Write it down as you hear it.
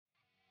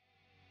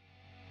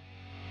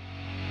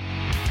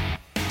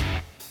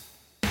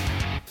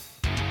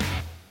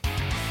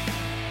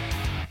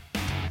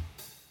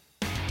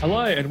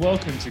Hello and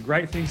welcome to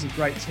Great Things with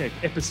Great Tech,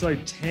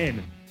 episode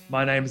 10.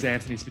 My name is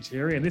Anthony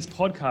Spiteri and this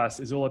podcast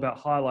is all about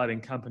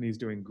highlighting companies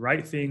doing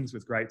great things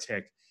with great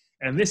tech.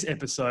 And in this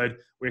episode,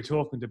 we're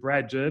talking to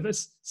Brad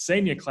Jervis,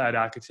 Senior Cloud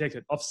Architect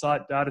at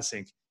Offsite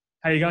DataSync.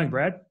 How are you going,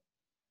 Brad?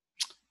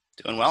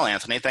 Doing well,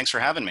 Anthony. Thanks for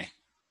having me.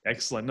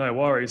 Excellent, no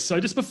worries. So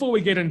just before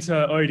we get into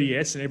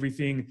ODS and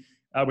everything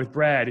with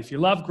Brad, if you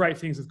love great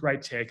things with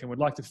great tech and would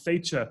like to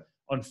feature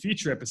on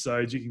future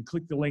episodes, you can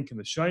click the link in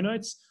the show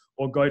notes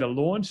or go to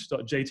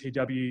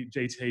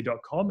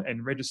launch.gtwgt.com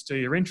and register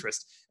your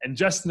interest. And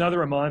just another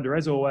reminder,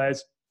 as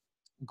always,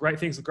 Great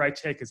Things with Great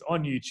Tech is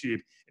on YouTube.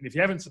 And if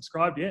you haven't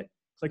subscribed yet,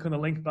 click on the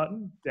link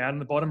button down in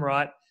the bottom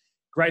right.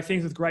 Great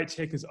Things with Great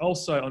Tech is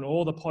also on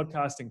all the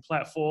podcasting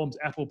platforms,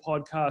 Apple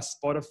Podcasts,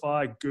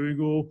 Spotify,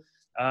 Google.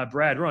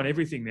 Brad, we're on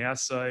everything now,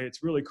 so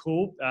it's really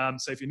cool.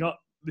 So if you're not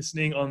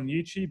listening on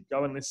YouTube,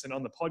 go and listen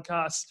on the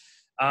podcast.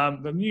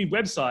 The new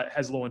website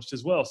has launched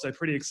as well, so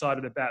pretty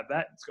excited about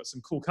that. It's got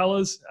some cool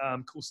colors,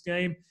 cool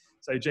scheme,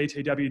 so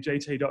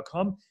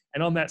gtwgt.com.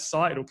 And on that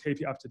site, it'll keep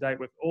you up to date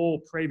with all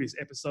previous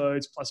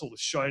episodes, plus all the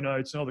show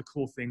notes and all the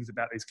cool things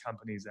about these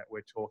companies that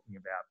we're talking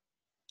about.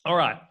 All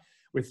right,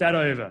 with that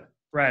over,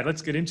 Brad,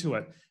 let's get into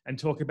it and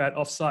talk about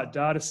Offsite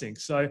DataSync.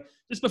 So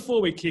just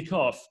before we kick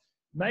off,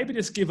 maybe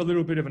just give a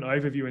little bit of an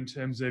overview in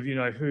terms of,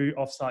 who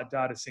Offsite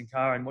DataSync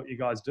are and what you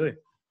guys do.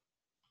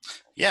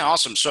 Yeah,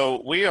 awesome.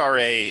 So we are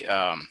as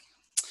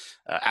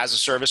a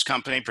service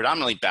company,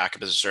 predominantly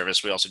backup as a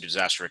service. We also do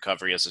disaster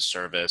recovery as a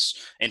service,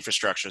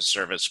 infrastructure as a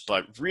service.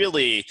 But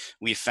really,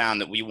 we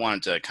found that we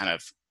wanted to kind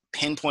of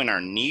pinpoint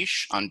our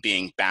niche on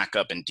being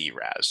backup and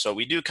DRaaS. So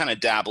we do kind of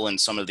dabble in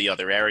some of the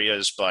other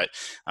areas, but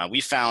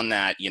we found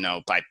that,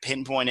 by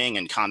pinpointing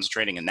and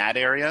concentrating in that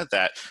area,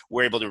 that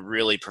we're able to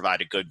really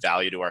provide a good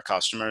value to our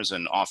customers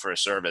and offer a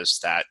service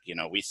that,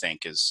 we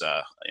think is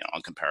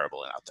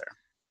uncomparable out there.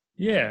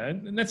 Yeah,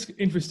 and that's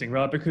interesting,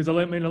 right? Because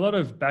I mean, a lot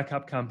of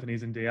backup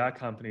companies and DR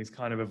companies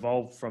kind of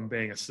evolved from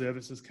being a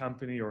services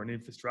company or an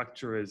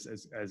infrastructure as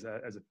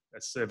a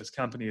service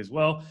company as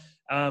well.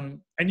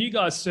 And you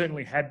guys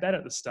certainly had that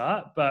at the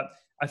start, but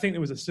I think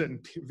there was a certain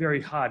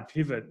very hard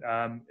pivot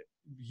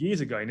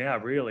years ago now,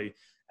 really.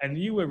 And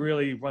you were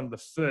really one of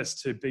the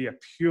first to be a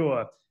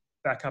pure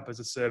backup as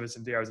a service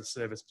and DR as a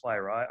service play,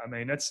 right? I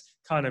mean, that's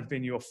kind of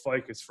been your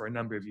focus for a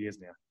number of years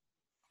now.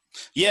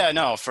 Yeah,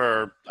 no,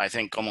 for I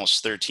think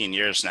almost 13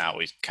 years now,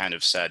 we kind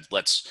of said,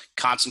 let's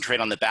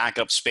concentrate on the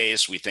backup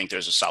space. We think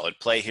there's a solid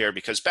play here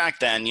because back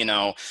then,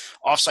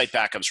 offsite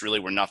backups really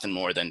were nothing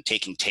more than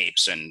taking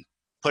tapes and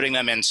putting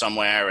them in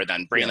somewhere and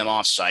then bringing them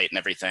off site and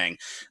everything.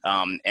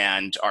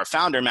 And our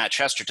founder, Matt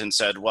Chesterton,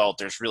 said, well,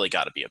 there's really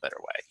got to be a better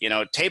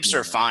way. Tapes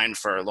are fine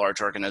for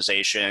large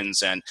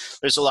organizations. And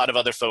there's a lot of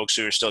other folks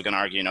who are still going to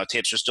argue,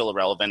 tapes are still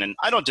irrelevant. And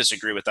I don't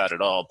disagree with that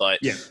at all. But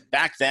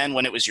back then,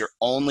 when it was your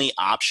only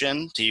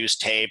option to use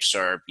tapes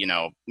or,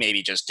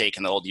 maybe just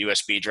taking the old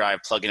USB drive,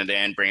 plugging it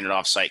in, bringing it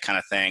off site kind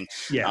of thing,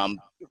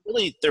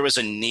 really, there was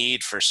a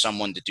need for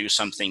someone to do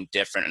something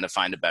different and to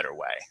find a better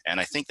way.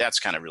 And I think that's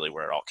kind of really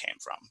where it all came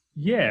from.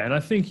 Yeah, and I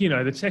think,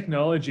 the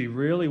technology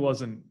really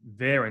wasn't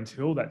there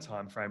until that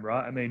time frame,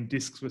 right? I mean,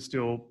 discs were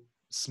still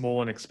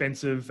small and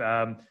expensive,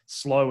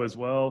 slow as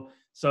well.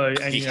 So,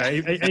 and,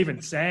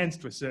 even SANs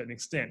to a certain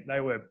extent,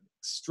 they were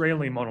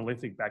extremely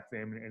monolithic back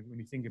then. And when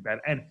you think about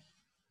it, and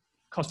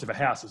cost of a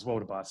house as well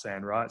to buy a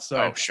SAN, right?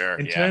 So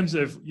in terms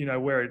of,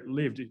 where it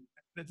lived,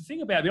 the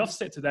thing about the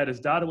offset to that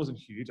is data wasn't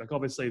huge. Like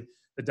obviously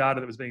the data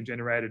that was being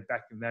generated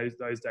back in those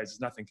days is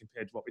nothing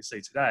compared to what we see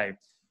today.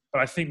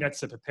 But I think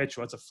that's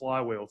it's a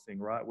flywheel thing,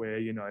 right? Where,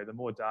 the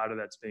more data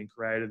that's being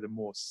created, the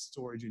more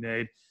storage you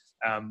need,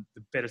 the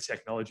better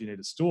technology you need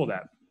to store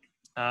that.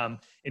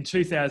 In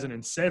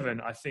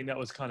 2007, I think that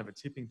was kind of a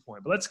tipping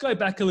point. But let's go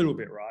back a little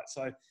bit, right?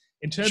 So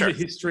in terms of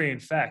history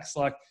and facts,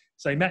 like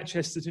say Matt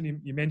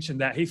Chesterton, you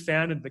mentioned that he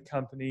founded the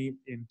company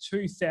in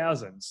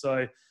 2000.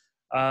 So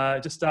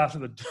just after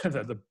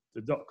the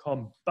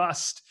dot-com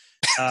bust,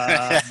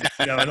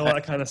 and all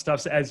that kind of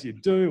stuff, so as you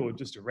do, or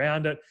just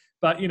around it.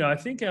 But, I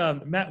think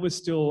Matt was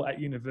still at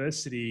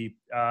university,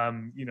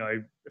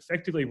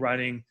 effectively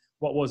running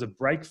what was a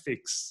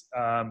break-fix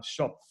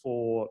shop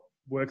for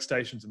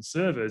workstations and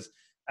servers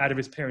out of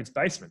his parents'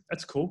 basement.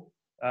 That's cool.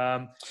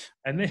 And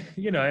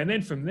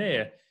then from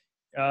there,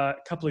 a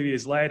couple of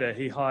years later,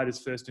 he hired his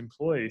first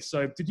employee.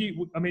 So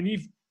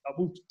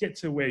we'll get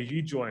to where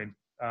you joined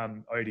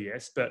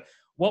ODS, but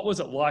what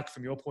was it like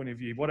from your point of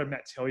view? What did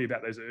Matt tell you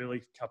about those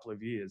early couple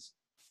of years?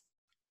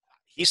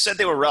 He said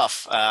they were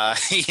rough,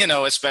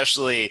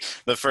 especially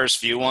the first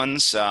few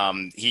ones.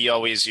 He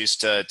always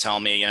used to tell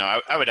me,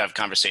 I would have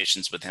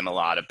conversations with him a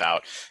lot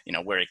about,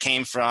 where he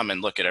came from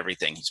and look at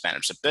everything he's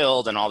managed to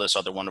build and all this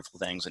other wonderful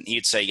things. And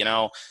he'd say,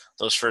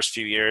 those first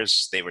few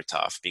years, they were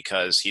tough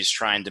because he's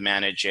trying to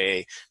manage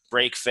a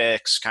break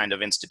fix kind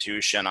of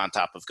institution on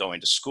top of going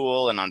to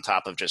school and on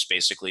top of just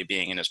basically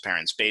being in his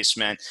parents'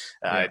 basement.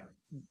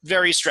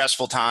 very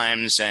stressful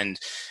times. And,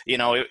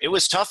 it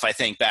was tough, I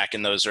think, back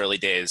in those early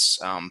days.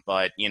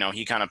 But,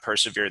 he kind of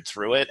persevered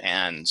through it.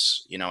 And,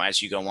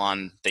 as you go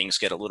on, things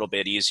get a little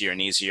bit easier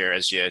and easier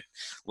as you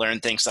learn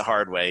things the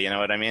hard way. You know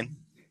what I mean?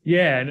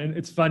 Yeah, and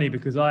it's funny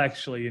because I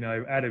actually,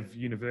 out of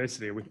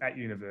university, at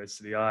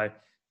university, I,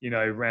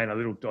 ran a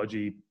little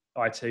dodgy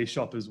IT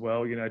shop as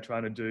well,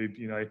 trying to do,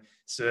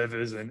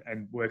 servers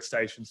and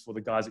workstations for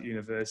the guys at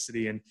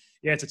university. And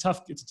yeah, it's a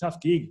tough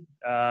gig,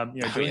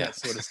 doing that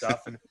sort of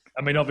stuff. And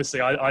I mean,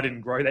 obviously I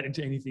didn't grow that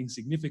into anything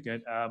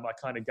significant. I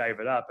kind of gave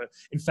it up. But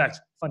in fact,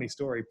 funny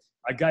story,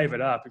 I gave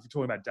it up. If you're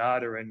talking about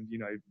data and,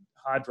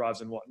 hard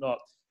drives and whatnot,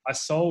 I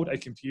sold a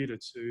computer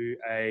to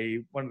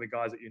one of the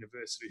guys at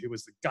university who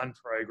was the gun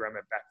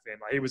programmer back then.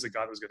 Like, he was the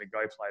guy that was going to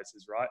go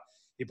places, right?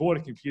 He bought a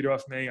computer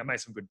off me. I made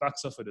some good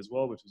bucks off it as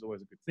well, which was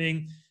always a good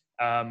thing.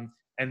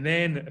 And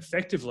then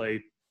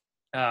effectively,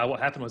 what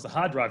happened was the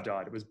hard drive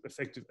died. It was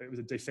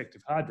a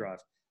defective hard drive.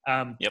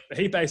 But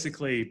he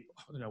basically,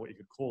 I don't know what you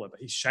could call it, but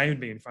he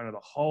shamed me in front of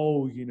the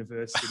whole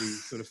university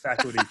sort of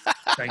faculty,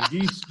 saying,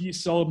 you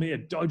sold me a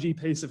dodgy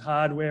piece of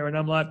hardware. And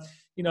I'm like,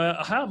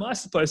 how am I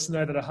supposed to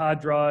know that a hard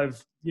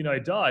drive,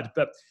 died?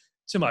 But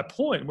to my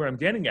point, where I'm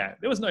getting at,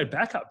 there was no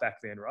backup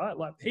back then, right?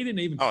 Like, he didn't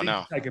even think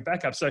to take a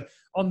backup. So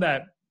on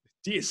that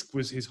disk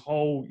was his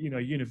whole,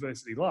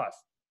 university life.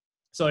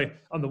 So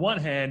on the one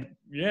hand,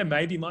 yeah,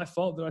 maybe my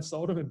fault that I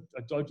sold him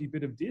a dodgy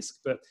bit of disk,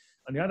 but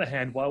on the other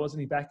hand, why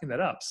wasn't he backing that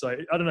up? So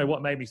I don't know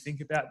what made me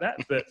think about that,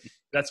 but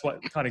that's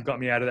what kind of got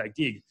me out of that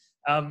gig.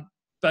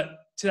 But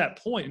to that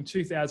point in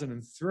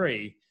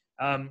 2003,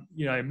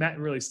 Matt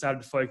really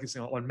started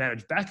focusing on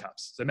managed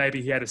backups. So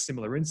maybe he had a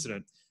similar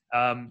incident.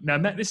 Now,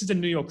 Matt, this is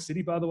in New York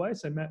City, by the way.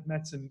 So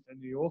Matt's a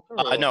New Yorker?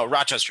 No,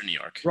 Rochester, New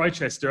York.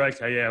 Rochester.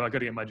 Okay, yeah, I got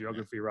to get my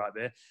geography right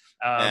there.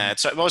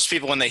 So most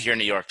people, when they hear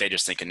New York, they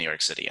just think of New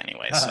York City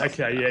anyway. So,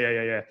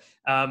 okay,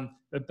 yeah.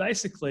 But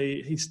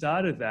basically, he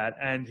started that,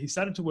 and he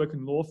started to work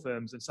in law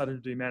firms and started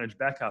to do managed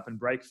backup and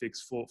break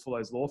fix for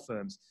those law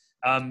firms.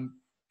 And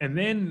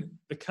then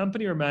the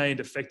company remained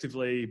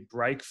effectively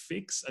break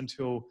fix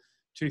until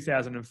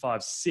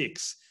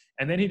 2005-06.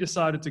 And then he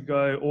decided to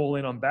go all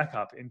in on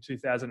backup in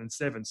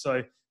 2007.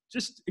 So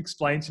just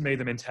explain to me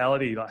the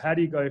mentality. Like, how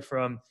do you go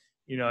from,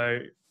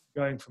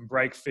 going from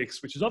break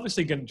fix, which is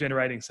obviously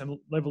generating some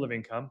level of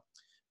income,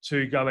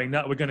 to going,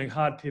 no, we're going to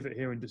hard pivot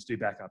here and just do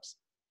backups?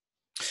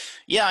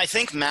 Yeah, I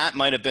think Matt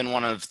might have been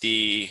one of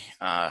the,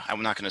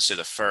 I'm not going to say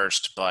the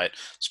first, but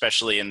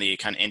especially in the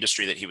kind of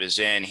industry that he was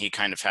in, he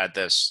kind of had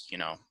this,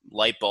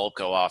 light bulb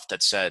go off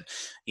that said,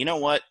 you know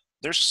what?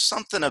 There's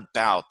something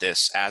about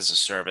this as a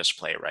service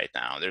play right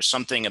now. There's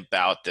something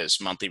about this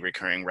monthly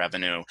recurring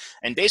revenue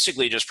and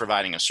basically just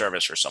providing a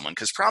service for someone.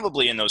 Because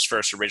probably in those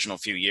first original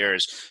few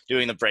years,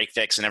 doing the break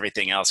fix and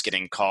everything else,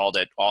 getting called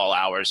at all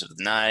hours of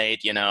the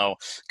night,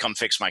 come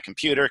fix my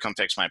computer, come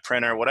fix my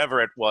printer, whatever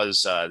it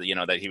was,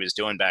 that he was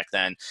doing back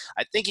then.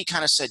 I think he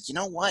kind of said, you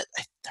know what?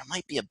 There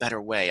might be a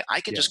better way. I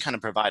could just kind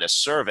of provide a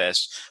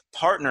service,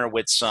 partner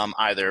with some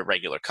either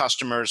regular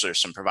customers or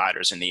some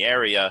providers in the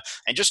area,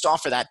 and just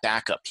offer that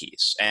backup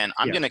piece. And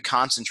I'm going to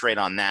concentrate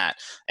on that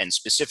and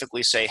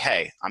specifically say,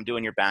 hey, I'm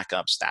doing your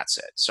backups. That's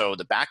it. So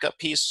the backup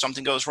piece,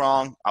 something goes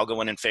wrong, I'll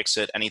go in and fix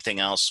it. Anything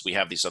else, we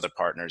have these other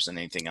partners and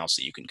anything else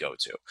that you can go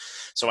to.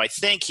 So I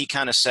think he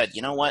kind of said,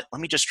 you know what,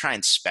 let me just try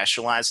and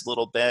specialize a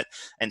little bit,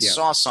 and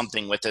saw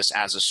something with this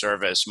as a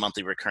service,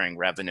 monthly recurring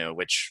revenue,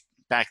 which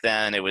back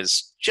then it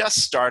was just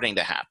starting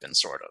to happen,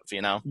 sort of,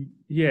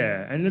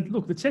 Yeah. And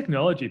look, the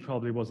technology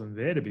probably wasn't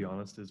there, to be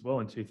honest, as well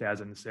in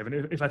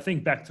 2007. If I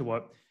think back to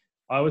what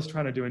I was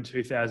trying to do in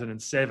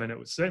 2007,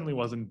 it certainly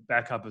wasn't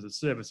backup as a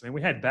service. I mean,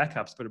 we had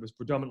backups, but it was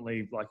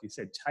predominantly, like you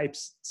said,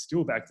 tapes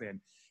still back then.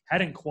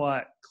 Hadn't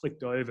quite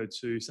clicked over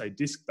to, say,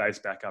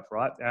 disk-based backup,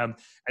 right?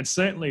 And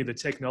certainly the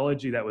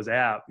technology that was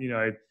out,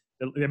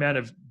 the amount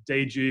of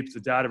dedupes,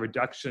 the data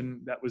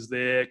reduction that was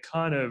there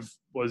kind of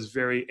was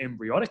very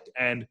embryonic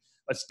and,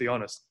 let's be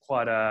honest,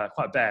 quite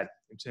bad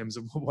in terms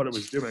of what it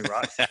was doing,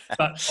 right?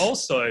 But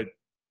also,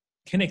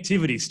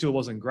 connectivity still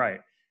wasn't great.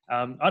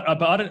 But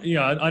I don't,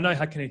 I know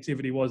how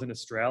connectivity was in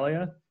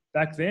Australia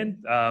back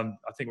then. I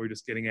think we were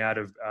just getting out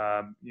of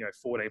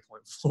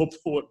 14.4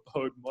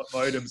 port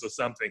modems or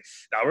something.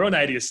 No, we're on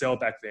ADSL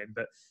back then.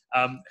 But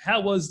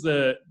how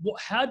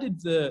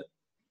did the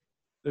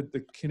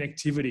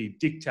connectivity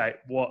dictate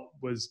what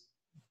was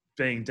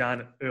being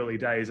done early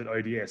days at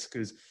ODS?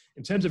 Because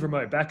in terms of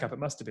remote backup, it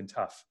must have been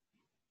tough.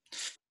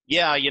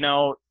 Yeah,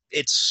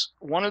 it's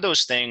one of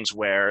those things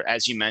where,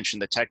 as you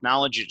mentioned, the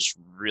technology just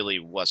really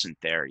wasn't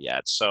there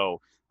yet.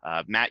 So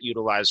Matt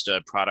utilized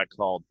a product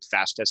called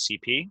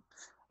FastSCP,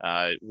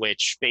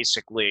 which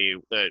basically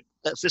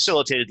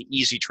facilitated the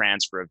easy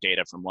transfer of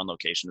data from one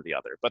location to the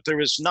other. But there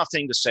was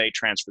nothing to say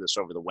transfer this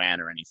over the WAN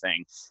or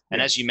anything.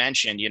 And as you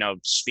mentioned,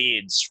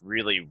 speeds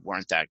really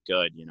weren't that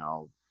good.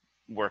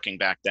 Working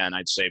back then,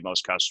 I'd say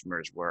most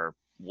customers were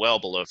well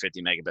below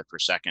 50 megabit per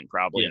second,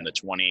 probably in the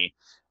 20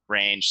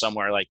 range,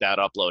 somewhere like that,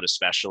 upload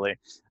especially.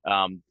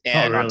 Oh,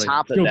 And on really?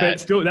 top of Still,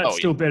 that, that's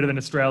still better than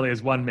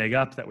Australia's 1 meg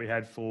up that we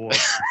had for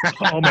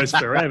almost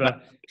forever.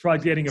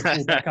 Tried getting a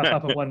full backup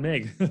up at 1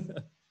 meg.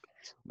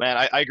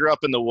 man, I grew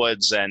up in the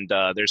woods, and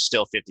there's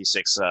still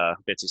 56K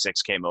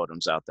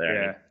modems out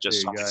there. Yeah,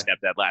 Just there you saw go.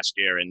 stepdad last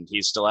year, and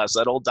he still has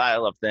that old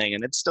dial-up thing,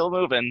 and it's still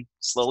moving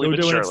slowly Still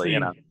but doing its surely,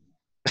 thing.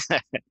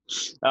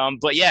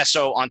 But yeah,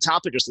 so on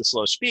top of just the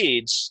slow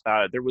speeds,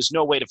 there was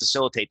no way to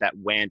facilitate that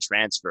WAN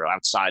transfer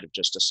outside of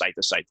just a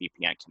site-to-site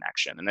VPN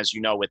connection. And as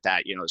you know, with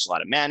that, there's a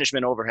lot of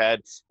management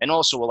overhead and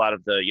also a lot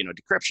of the,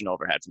 decryption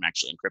overhead from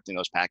actually encrypting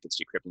those packets,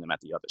 decrypting them at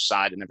the other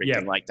side and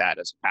everything like that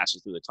as it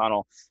passes through the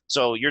tunnel.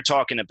 So you're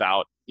talking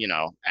about,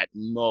 at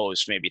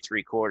most maybe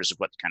 3/4 of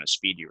what kind of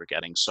speed you were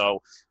getting.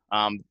 So,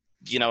 I'll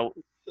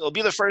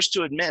be the first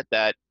to admit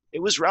that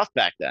it was rough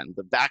back then.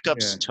 The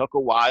backups took a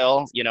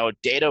while.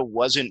 Data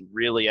wasn't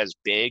really as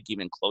big,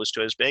 even close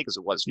to as big as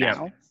it was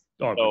now.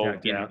 Oh, so,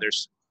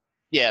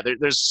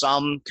 there's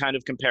some kind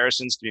of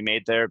comparisons to be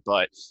made there,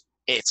 but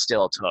it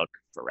still took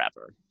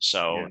forever.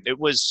 So it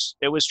was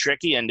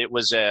tricky, and it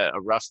was a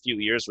rough few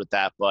years with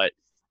that. But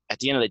at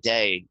the end of the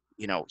day,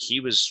 he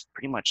was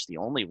pretty much the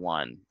only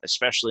one,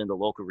 especially in the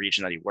local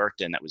region that he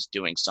worked in, that was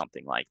doing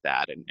something like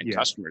that. And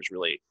customers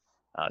really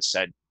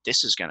said,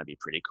 this is going to be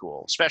pretty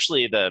cool,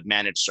 especially the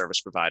managed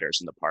service providers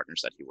and the partners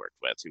that he worked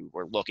with who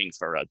were looking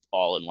for an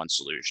all-in-one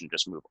solution,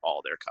 just move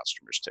all their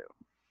customers to.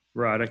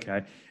 Right.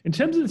 Okay. In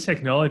terms of the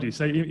technology,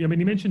 so you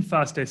mentioned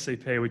Fast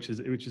SCP, which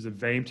is a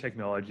Veeam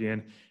technology,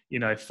 and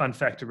fun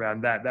fact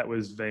around that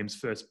was Veeam's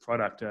first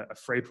product, a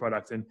free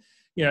product, and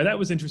that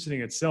was interesting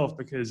in itself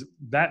because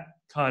that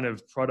kind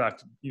of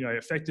product,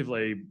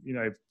 effectively,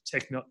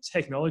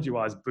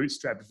 technology-wise,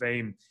 bootstrapped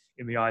Veeam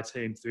in the IT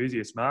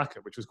enthusiast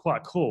market, which was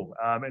quite cool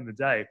in the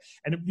day.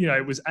 And,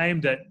 it was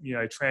aimed at,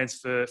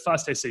 transfer.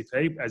 Fast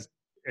SCP as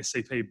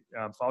SCP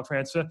file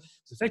transfer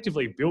was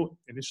effectively built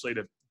initially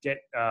to get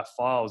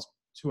files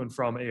to and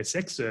from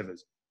ESX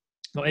servers.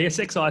 Well,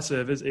 ESXi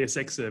servers,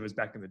 ESX servers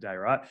back in the day,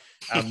 right?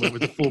 When it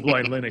was a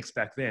full-blown Linux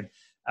back then.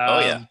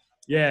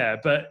 Yeah,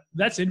 but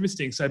that's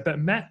interesting. But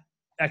Matt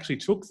actually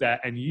took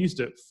that and used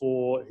it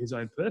for his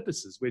own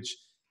purposes, which,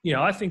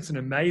 I think is an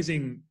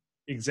amazing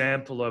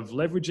example of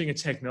leveraging a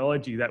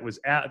technology that was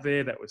out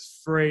there, that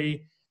was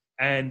free,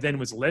 and then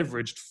was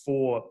leveraged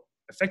for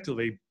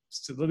effectively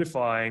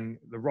solidifying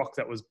the rock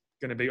that was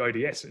going to be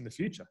ODS in the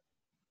future.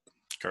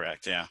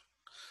 Correct, yeah.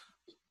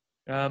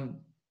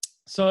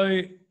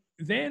 So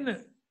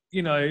then,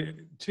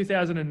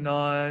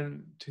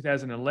 2009,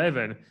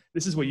 2011,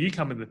 this is where you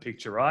come into the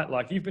picture, right?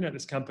 Like you've been at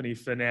this company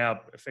for now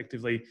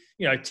effectively,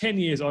 10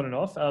 years on and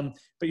off,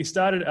 but you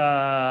started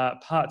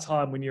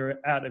part-time when you were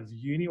out of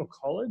uni or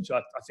college.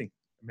 I think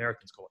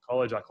Americans call it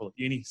college. I call it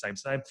uni, same.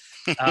 So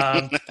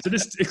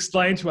just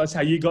explain to us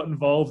how you got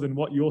involved and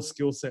what your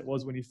skill set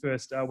was when you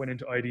first went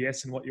into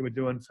ODS and what you were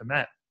doing for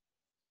Matt.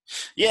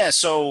 Yeah,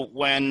 so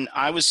when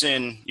I was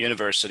in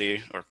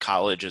university, or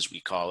college as we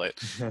call it,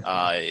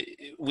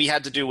 we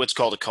had to do what's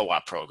called a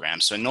co-op program.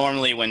 So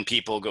normally when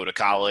people go to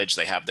college,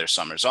 they have their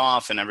summers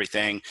off and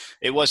everything.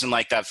 It wasn't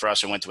like that for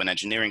us. I went to an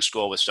engineering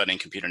school, was studying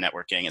computer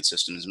networking and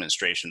systems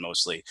administration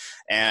mostly.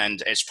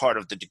 And as part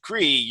of the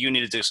degree, you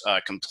needed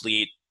to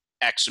complete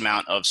X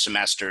amount of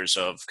semesters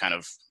of kind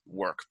of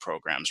work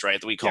programs,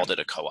 right? We called it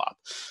a co-op.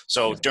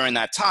 So during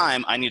that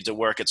time, I needed to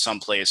work at some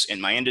place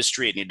in my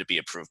industry. It needed to be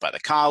approved by the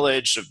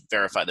college to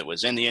verify that it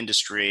was in the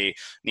industry.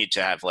 Need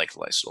to have like a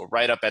nice little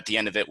write-up at the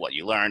end of it, what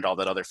you learned, all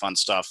that other fun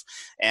stuff.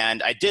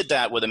 And I did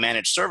that with a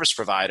managed service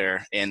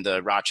provider in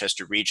the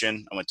Rochester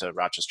region. I went to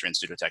Rochester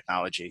Institute of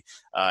Technology,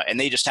 and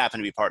they just happened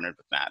to be partnered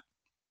with Matt.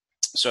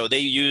 So they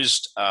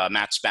used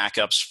Matt's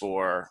backups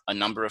for a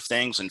number of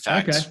things. In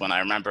fact, when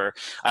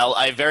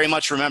I very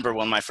much remember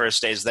when my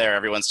first days there,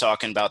 everyone's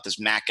talking about this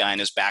Matt guy and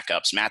his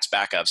backups, Matt's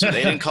backups. So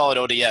they didn't call it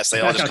ODS.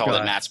 They all just called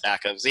it Matt's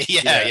backups.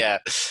 Yeah.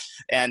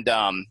 And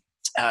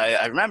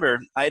I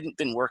remember I hadn't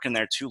been working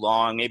there too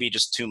long, maybe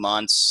just 2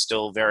 months,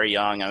 still very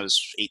young. I was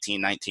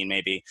 18, 19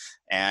 maybe.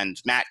 And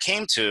Matt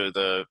came to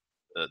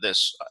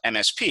this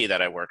MSP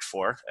that I worked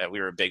for.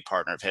 We were a big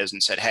partner of his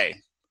and said, hey, do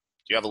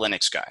you have a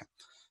Linux guy?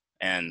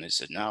 And they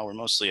said, no, we're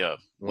mostly a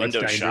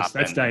Windows shop.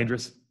 That's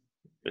dangerous.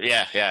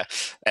 Yeah.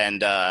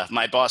 And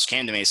my boss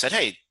came to me and said,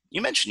 hey,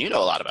 you mentioned you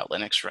know a lot about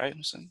Linux, right?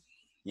 I said,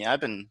 yeah,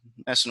 I've been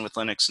messing with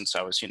Linux since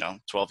I was,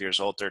 12 years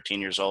old, 13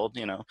 years old,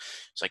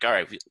 It's like, all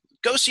right,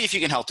 go see if you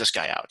can help this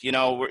guy out.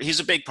 He's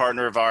a big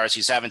partner of ours.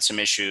 He's having some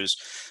issues.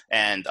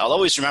 And I'll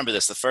always remember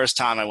this. The first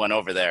time I went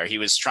over there, he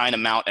was trying to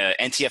mount an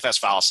NTFS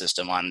file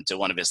system onto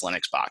one of his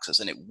Linux boxes,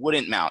 and it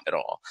wouldn't mount at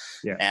all.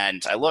 Yeah.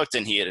 And I looked,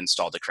 and he had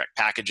installed the correct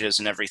packages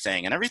and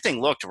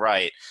everything looked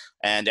right.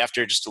 And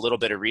after just a little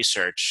bit of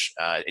research,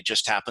 it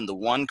just happened the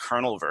one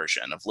kernel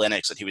version of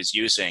Linux that he was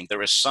using, there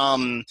was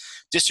some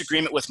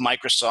disagreement with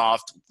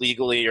Microsoft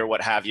legally or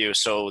what have you.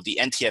 So the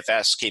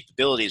NTFS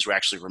capabilities were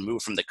actually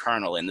removed from the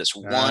kernel in this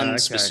one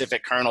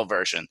specific kernel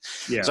version.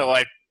 Yeah. So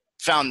I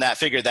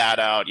figured that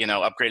out,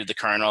 upgraded the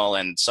kernel,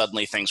 and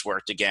suddenly things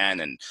worked again.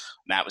 And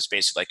Matt was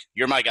basically like,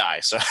 "You're my guy."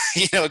 So,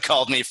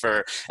 called me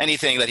for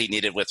anything that he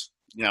needed with,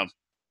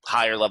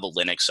 higher level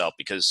Linux help,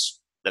 because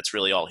that's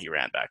really all he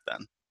ran back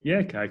then. Yeah.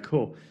 Okay.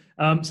 Cool.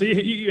 So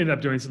you ended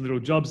up doing some little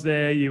jobs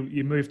there.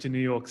 You moved to New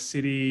York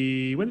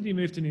City. When did you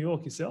move to New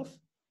York yourself?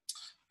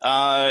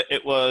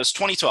 It was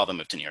 2012. I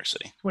moved to New York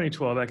City.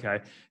 2012.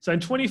 Okay. So in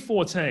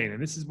 2014,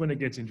 and this is when it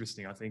gets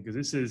interesting, I think, because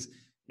this is,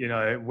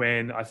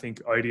 when I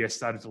think ODS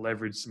started to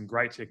leverage some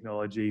great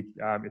technology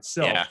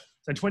itself. Yeah.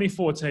 So in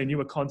 2014, you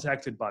were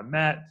contacted by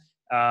Matt.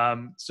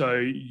 So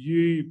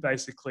you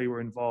basically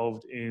were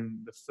involved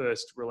in the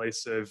first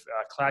release of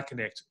Cloud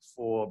Connect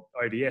for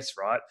ODS,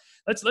 right?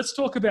 Let's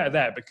talk about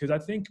that, because I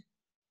think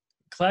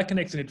Cloud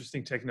Connect's an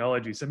interesting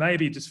technology. So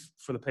maybe just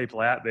for the people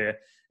out there,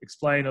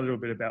 explain a little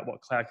bit about what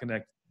Cloud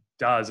Connect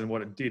does and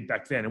what it did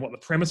back then and what the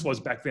premise was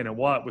back then and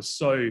why it was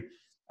so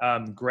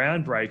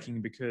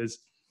groundbreaking, because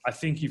I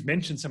think you've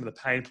mentioned some of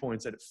the pain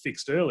points that it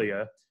fixed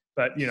earlier,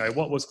 but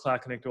what was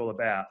Cloud Connect all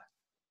about?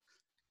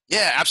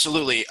 Yeah,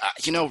 absolutely.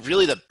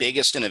 Really the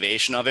biggest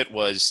innovation of it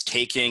was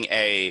taking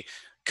a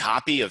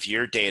copy of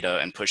your data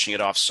and pushing it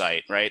off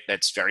site, right?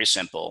 That's very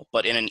simple,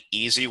 but in an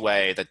easy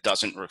way that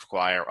doesn't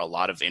require a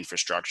lot of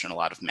infrastructure and a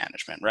lot of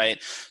management, right?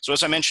 So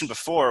as I mentioned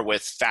before,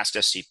 with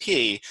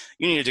FastSCP,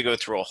 you needed to go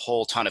through a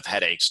whole ton of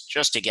headaches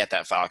just to get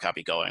that file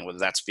copy going, whether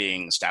that's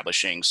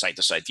establishing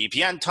site-to-site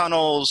VPN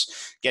tunnels,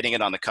 getting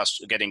it on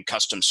getting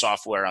custom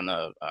software on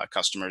the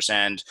customer's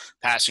end,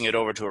 passing it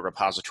over to a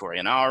repository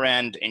on our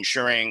end,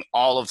 ensuring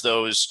all of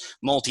those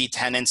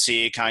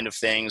multi-tenancy kind of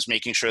things,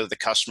 making sure that the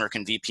customer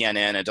can VPN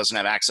in, it doesn't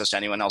have access to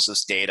anyone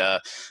else's data.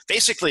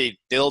 Basically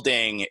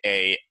building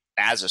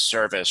as a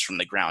service from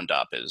the ground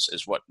up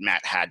is what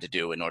Matt had to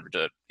do in order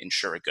to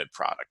ensure a good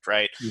product,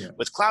 right? Yeah.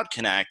 With Cloud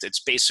Connect, it's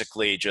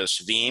basically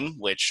just Veeam,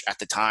 which at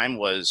the time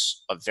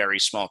was a very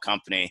small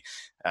company.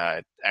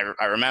 I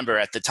remember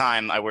at the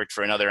time I worked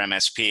for another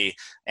MSP,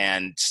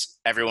 and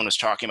everyone was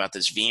talking about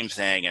this Veeam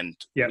thing, and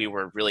we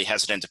were really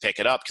hesitant to pick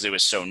it up because it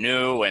was so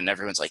new, and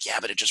everyone's like, yeah,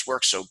 but it just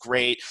works so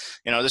great.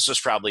 This was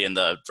probably in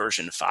the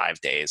version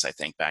 5 days, I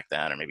think, back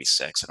then, or maybe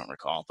 6, I don't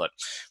recall.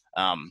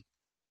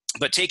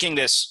 But taking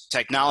this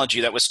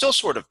technology that was still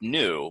sort of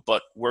new,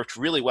 but worked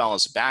really well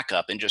as a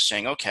backup, and just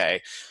saying,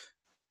 okay,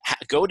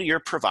 go to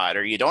your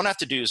provider. You don't have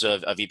to do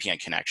a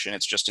VPN connection.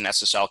 It's just an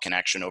SSL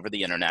connection over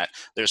the internet.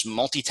 There's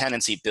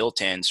multi-tenancy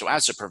built in. So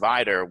as a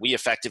provider, we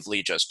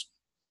effectively just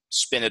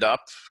spin it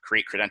up,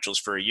 create credentials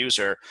for a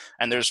user,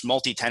 and there's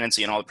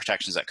multi-tenancy and all the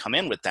protections that come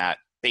in with that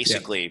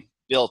basically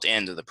built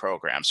into the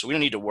program. So we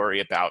don't need to worry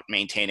about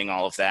maintaining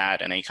all of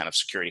that and any kind of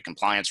security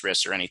compliance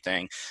risks or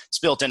anything. It's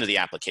built into the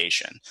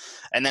application.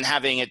 And then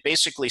having it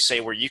basically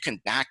say where you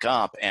can back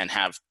up and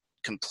have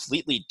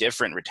completely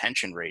different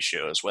retention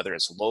ratios, whether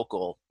it's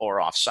local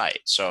or offsite.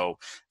 So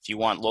if you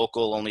want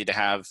local only to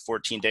have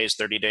 14 days,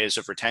 30 days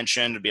of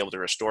retention to be able to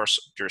restore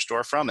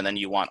from, and then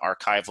you want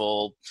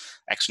archival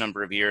X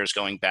number of years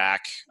going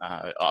back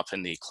up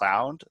in the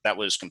cloud, that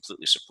was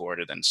completely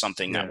supported, and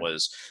something that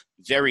was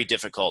very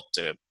difficult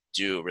to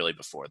do really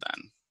before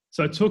then.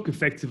 So it took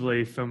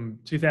effectively from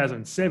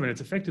 2007,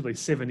 it's effectively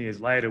 7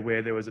 years later,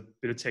 where there was a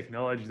bit of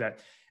technology that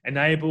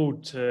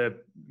enabled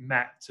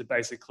Matt to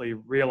basically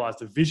realize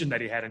the vision that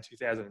he had in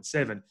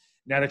 2007.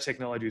 Now the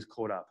technology is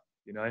caught up,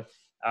 So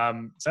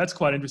that's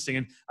quite interesting.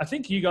 And I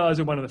think you guys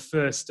are one of the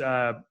first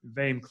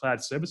Veeam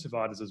cloud service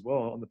providers as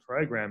well on the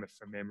program,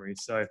 from memory.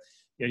 So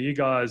you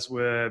guys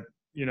were,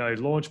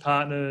 launch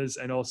partners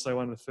and also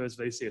one of the first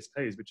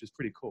VCSPs, which is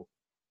pretty cool.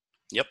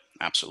 Yep,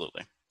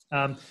 absolutely.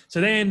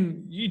 So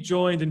then you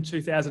joined in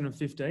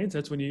 2015. So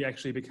that's when you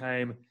actually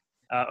became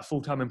a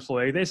full-time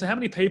employee there. So how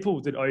many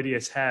people did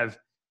ODS have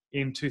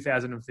in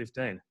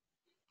 2015?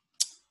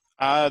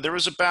 There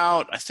was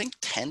about, I think,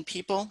 10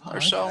 people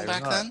or so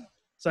back then.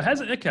 So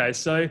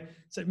so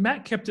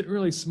Matt kept it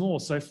really small.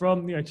 So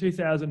from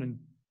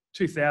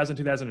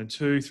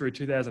 2002 through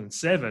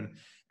 2007,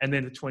 and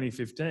then to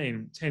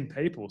 2015, 10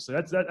 people. So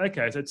that's that.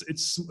 Okay, so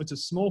it's a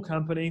small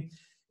company.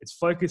 It's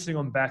focusing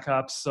on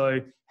backups.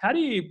 So how do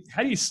you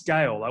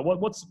scale? Like what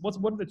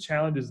are the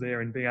challenges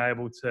there in being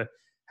able to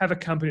have a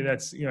company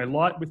that's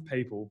light with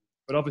people,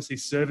 but obviously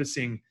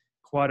servicing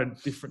quite a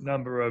different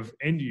number of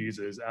end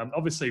users?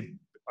 Obviously,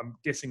 I'm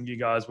guessing you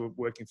guys were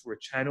working through a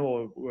channel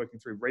or working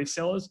through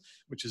resellers,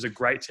 which is a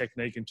great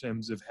technique in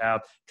terms of how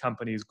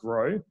companies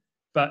grow.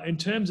 But in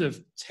terms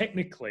of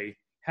technically,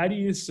 how do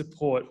you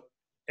support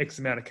X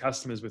amount of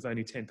customers with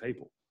only 10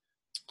 people?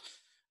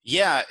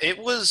 Yeah, it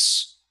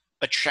was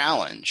a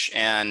challenge.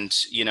 And,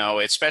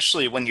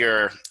 especially when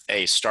you're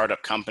a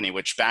startup company,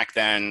 which back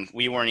then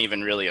we weren't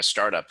even really a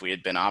startup. We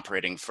had been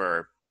operating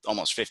for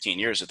almost 15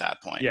 years at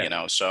that point,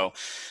 so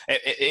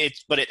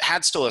but it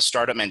had still a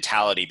startup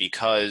mentality,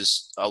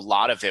 because a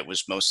lot of it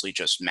was mostly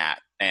just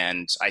Matt.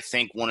 And I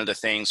think one of the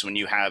things, when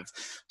you have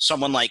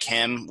someone like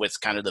him with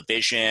kind of the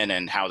vision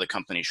and how the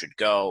company should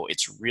go,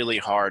 it's really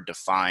hard to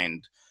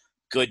find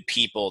good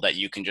people that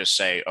you can just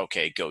say,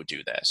 okay, go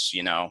do this,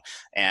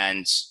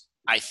 and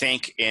I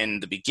think in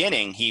the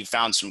beginning, he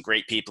found some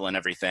great people and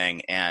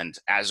everything. And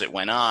as it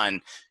went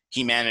on,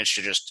 he managed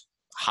to just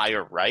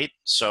hire right.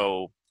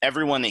 So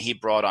everyone that he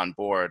brought on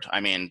board, I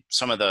mean,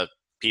 some of the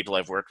people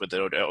I've worked with at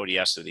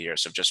ODS through the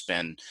years have just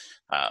been,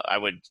 I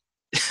would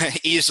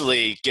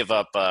easily give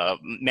up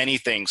many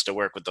things to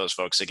work with those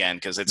folks again,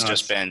 because it's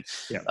just been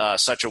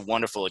such a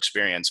wonderful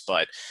experience.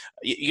 But,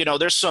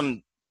 there's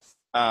some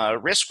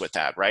risk with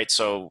that, right?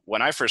 So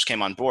when I first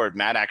came on board,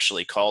 Matt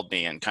actually called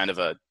me in kind of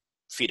a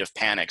feat of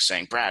panic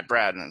saying, Brad,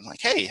 and I'm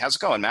like, hey, how's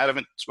it going, Matt? I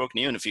haven't spoken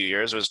to you in a few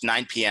years. It was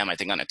 9 p.m., I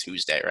think, on a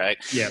Tuesday, right?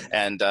 Yeah.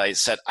 And he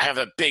said, I have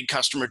a big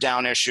customer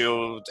down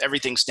issue.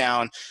 Everything's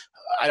down.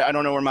 I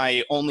don't know where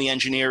my only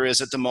engineer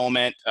is at the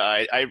moment.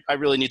 I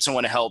really need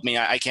someone to help me.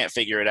 I can't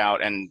figure it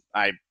out. And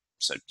I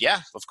said,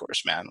 yeah, of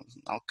course, man.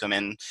 I'll come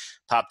in,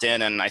 popped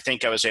in, and I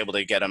think I was able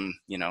to get him,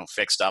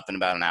 fixed up in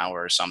about an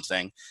hour or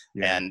something.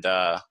 Yeah. And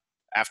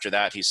after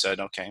that, he said,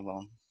 okay,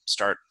 well,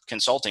 start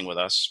consulting with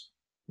us.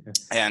 Yeah.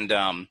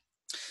 And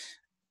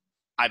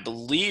I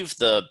believe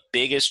the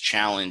biggest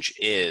challenge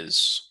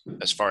is,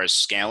 as far as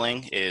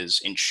scaling,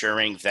 is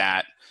ensuring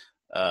that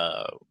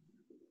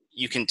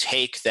you can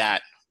take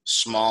that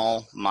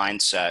small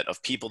mindset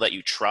of people that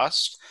you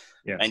trust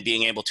and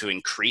being able to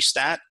increase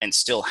that and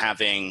still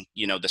having,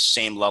 the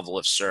same level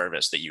of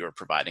service that you are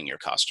providing your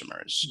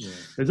customers. Yeah.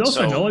 There's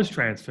also knowledge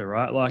transfer,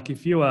 right? Like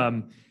if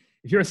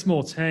you're a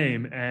small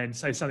team and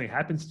say something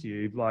happens to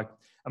you,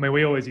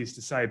 we always used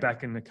to say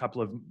back in a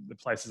couple of the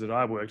places that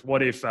I worked,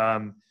 what if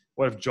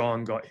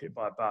John got hit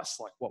by a bus?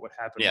 Like, what would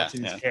happen? What's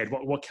in his head?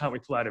 What can't we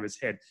pull out of his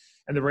head?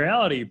 And the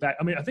reality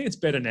I think it's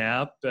better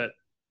now, but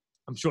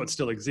I'm sure it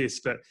still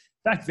exists. But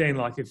back then,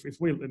 like if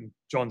we, and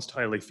John's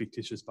totally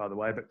fictitious, by the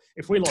way, but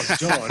if we lost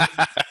John,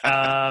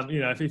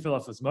 if he fell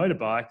off his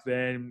motorbike,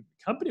 then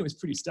the company was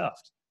pretty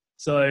stuffed.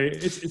 So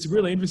it's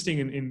really interesting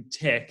in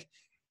tech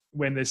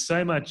when there's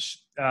so much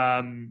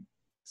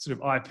sort of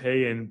IP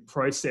and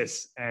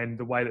process and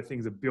the way that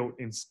things are built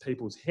in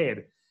people's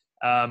head.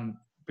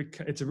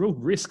 It's a real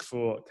risk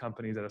for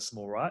companies that are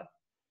small, right?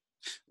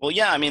 Well,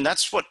 yeah,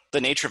 that's what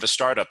the nature of a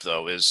startup,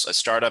 though, is. A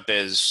startup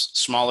is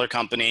smaller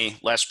company,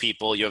 less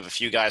people. You have a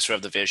few guys who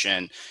have the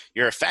vision.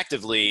 You're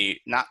effectively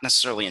not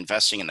necessarily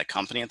investing in the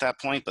company at that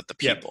point, but the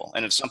people.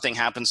 And if something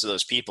happens to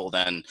those people,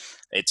 then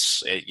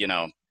it's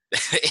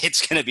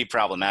going to be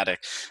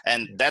problematic.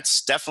 And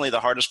that's definitely the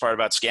hardest part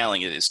about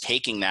scaling, is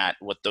taking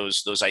what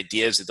those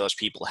ideas that those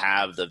people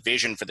have, the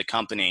vision for the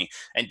company,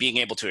 and being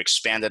able to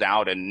expand it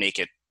out and make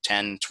it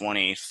 10,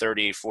 20,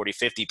 30, 40,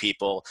 50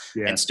 people,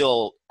 and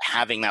still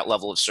having that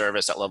level of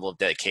service, that level of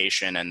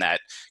dedication, and that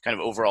kind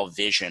of overall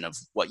vision of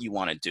what you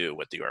want to do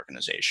with the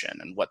organization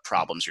and what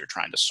problems you're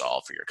trying to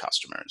solve for your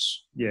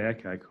customers. Yeah,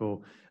 okay,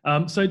 cool.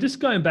 So just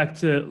going back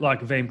to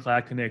like Veeam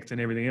Cloud Connect and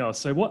everything else,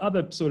 so what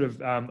other sort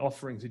of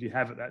offerings did you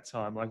have at that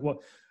time? Like what,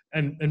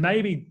 and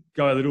maybe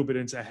go a little bit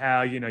into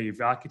how, you've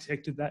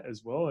architected that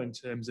as well in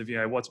terms of,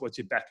 what's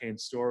your back-end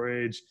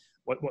storage,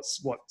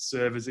 what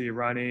servers are you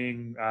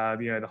running,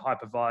 the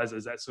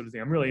hypervisors, that sort of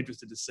thing. I'm really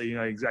interested to see,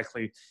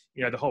 exactly,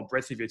 the whole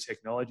breadth of your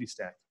technology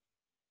stack.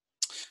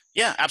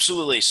 Yeah,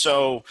 absolutely.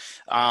 So,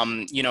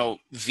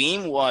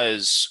 Veeam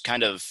was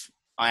kind of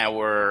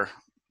our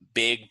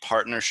big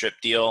partnership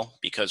deal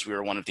because we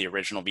were one of the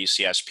original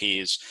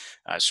VCSPs.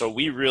 So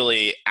we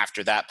really,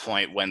 after that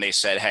point, when they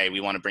said, hey, we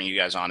want to bring you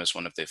guys on as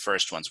one of the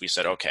first ones, we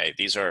said, okay,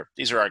 these are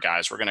our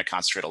guys. We're going to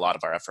concentrate a lot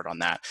of our effort on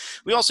that.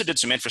 We also did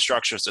some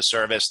infrastructure as a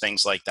service,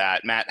 things like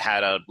that. Matt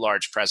had a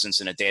large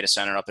presence in a data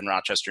center up in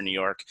Rochester, New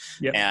York.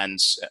 Yep. And,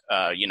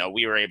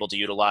 we were able to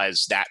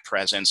utilize that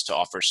presence to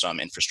offer some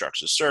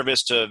infrastructure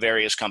service to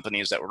various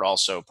companies that were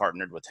also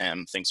partnered with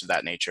him, things of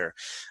that nature.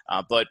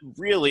 But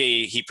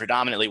really, he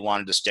predominantly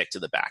wanted to stick to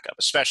the backup,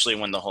 especially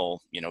when the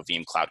whole,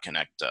 Veeam Cloud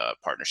Connect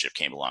partnership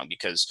came along,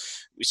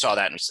 because we saw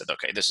that and we said,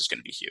 okay, this is going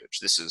to be huge.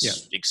 This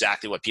is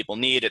exactly what people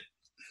need. It,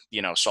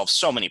 solves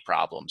so many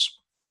problems.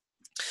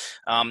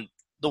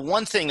 The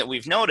one thing that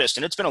we've noticed,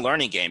 and it's been a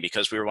learning game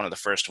because we were one of the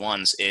first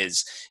ones,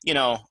 is,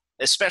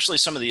 especially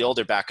some of the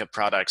older backup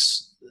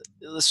products,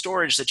 the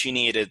storage that you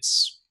need,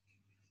 it's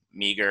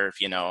meager,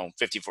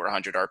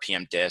 5,400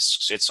 RPM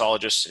disks. It's all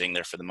just sitting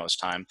there for the most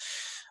time.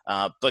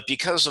 But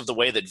because of the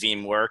way that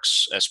Veeam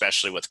works,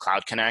 especially with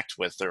Cloud Connect,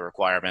 with the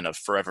requirement of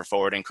forever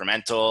forward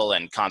incremental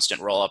and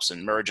constant rollups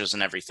and merges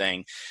and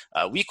everything,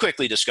 we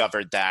quickly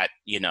discovered that,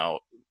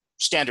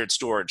 standard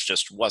storage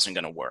just wasn't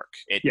going to work.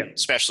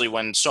 Especially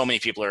when so many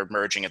people are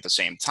merging at the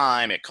same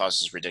time, it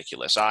causes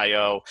ridiculous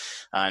IO,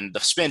 and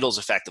the spindles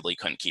effectively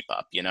couldn't keep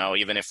up.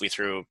 Even if we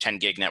threw 10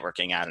 gig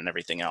networking out and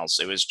everything else,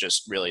 it was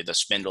just really the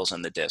spindles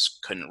and the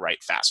disk couldn't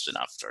write fast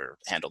enough to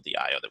handle the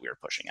IO that we were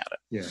pushing at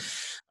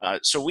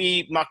it. So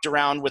we mucked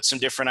around with some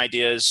different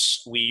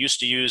ideas. We used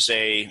to use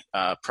a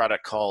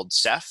product called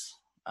Ceph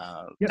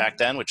back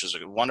then, which is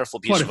a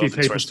wonderful piece of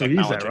open source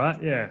technology. Use that,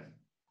 right? Yeah.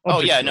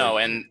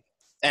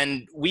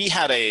 And we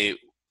had a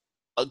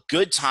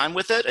good time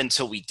with it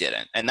until we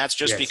didn't. And that's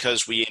just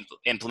because we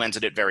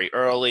implemented it very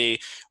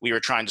early. We were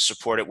trying to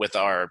support it with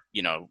our,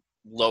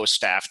 low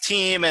staff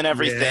team and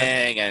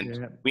everything.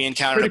 And we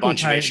encountered a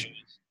bunch of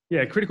issues.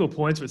 Yeah, critical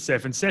points with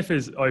Ceph, and Ceph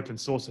is open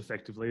source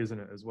effectively, isn't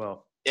it, as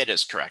well? It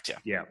is correct, yeah.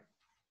 Yeah.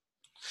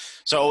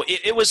 So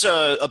it was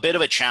a bit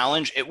of a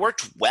challenge. It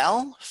worked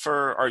well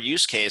for our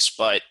use case,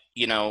 but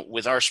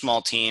with our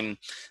small team,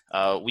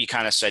 we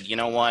kind of said, you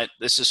know what,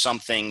 this is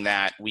something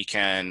that we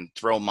can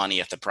throw money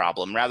at the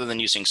problem rather than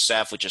using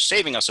Ceph, which is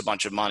saving us a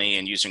bunch of money,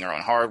 and using our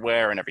own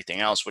hardware and everything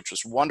else, which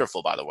was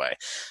wonderful, by the way.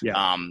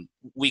 Yeah.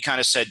 We kind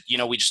of said,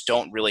 we just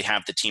don't really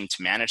have the team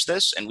to manage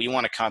this, and we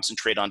want to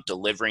concentrate on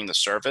delivering the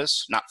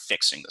service, not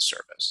fixing the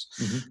service.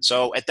 Mm-hmm.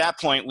 So at that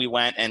point, we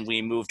went and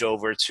we moved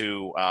over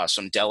to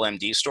some Dell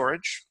MD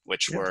storage,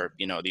 which were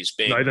these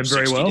big know them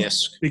very well.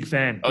 disc. Big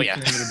fan. Oh, yeah.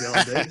 Fan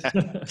of the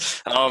Dell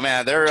MD. Oh,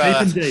 man, they're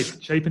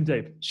cheap and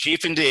deep.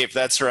 Cheap and deep,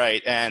 that's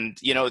right. And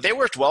they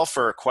worked well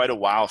for quite a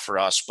while for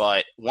us,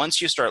 but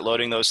once you start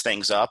loading those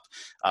things up,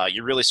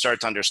 you really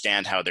start to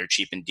understand how they're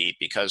cheap and deep,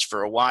 because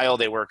for a while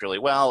they work really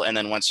well, and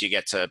then once you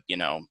get to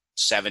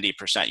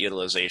 70%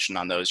 utilization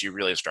on those, you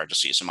really start to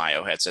see some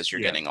IO hits as you're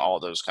getting all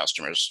those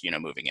customers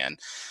moving in.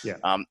 Yeah.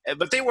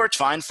 But they worked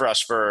fine for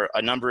us for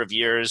a number of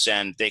years,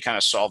 and they kind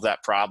of solved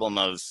that problem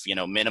of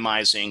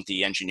minimizing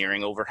the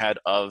engineering overhead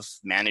of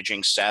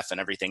managing Ceph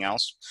and everything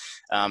else.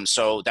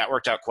 So that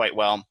worked out quite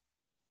well.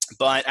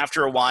 But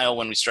after a while,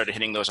 when we started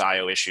hitting those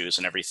IO issues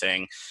and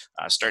everything,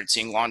 started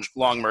seeing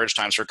long merge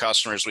times for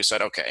customers, we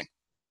said, okay,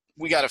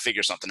 we got to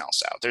figure something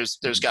else out.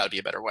 There's got to be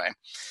a better way.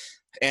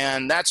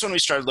 And that's when we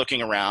started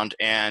looking around,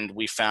 and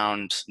we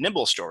found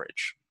Nimble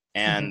Storage.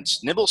 And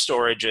Nimble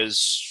Storage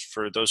is,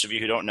 for those of you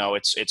who don't know,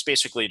 it's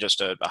basically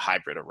just a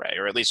hybrid array,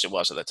 or at least it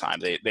was at the time.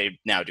 They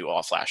now do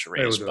all flash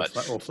arrays,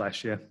 but all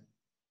flash, yeah.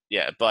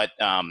 Yeah, but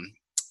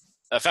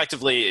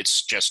effectively,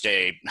 it's just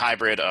a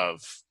hybrid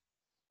of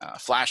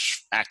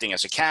flash acting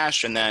as a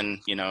cache, and then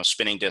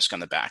spinning disk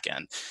on the back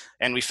end.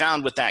 And we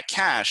found with that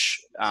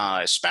cache,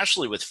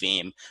 especially with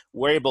Veeam,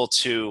 we're able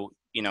to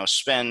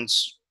spend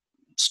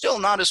still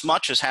not as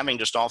much as having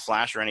just all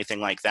flash or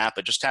anything like that,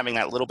 but just having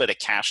that little bit of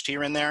cache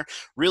tier in there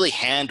really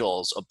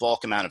handles a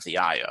bulk amount of the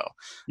IO.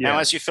 Now,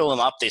 as you fill them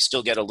up, they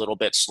still get a little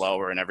bit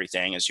slower and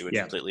everything, as you would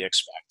completely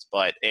expect,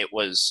 but it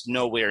was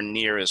nowhere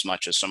near as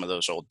much as some of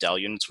those old Dell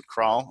units would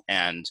crawl.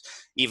 And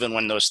even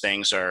when those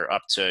things are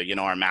up to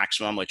our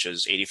maximum, which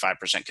is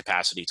 85%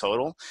 capacity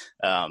total,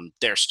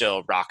 they're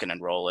still rocking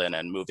and rolling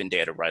and moving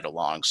data right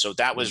along. So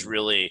that was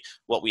really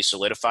what we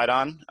solidified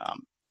on.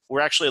 We're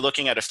actually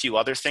looking at a few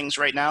other things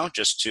right now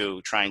just to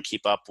try and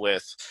keep up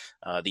with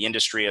the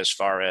industry as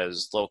far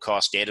as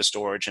low-cost data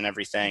storage and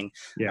everything.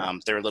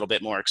 They're a little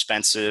bit more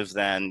expensive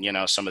than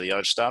some of the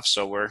other stuff,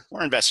 so we're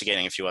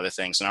investigating a few other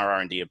things, and our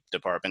R&D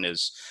department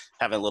is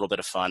having a little bit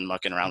of fun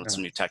mucking around with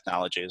some new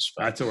technologies.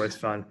 But that's always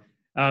fun.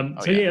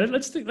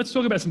 Let's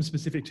talk about some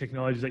specific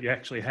technologies that you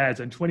actually had.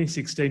 So in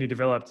 2016, you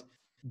developed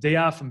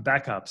DR from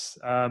backups.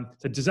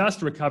 So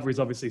disaster recovery is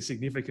obviously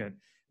significant.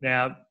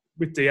 Now,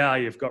 with DR,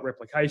 you've got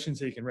replication,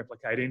 so you can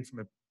replicate in from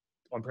an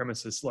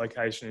on-premises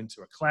location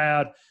into a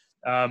cloud.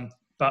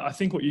 But I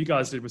think what you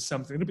guys did was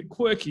something a little bit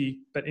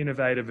quirky, but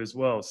innovative as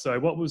well. So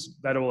what was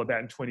that all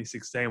about in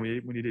 2016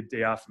 when you did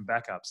DR from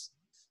backups?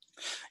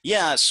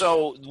 Yeah,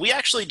 so we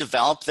actually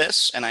developed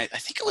this, and I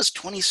think it was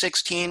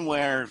 2016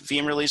 where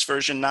Veeam released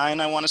version 9,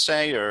 I want to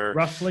say, or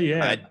roughly,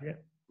 yeah.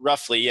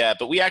 Roughly, yeah.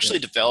 But we actually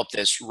developed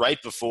this right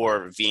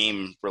before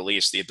Veeam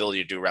released the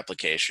ability to do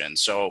replication.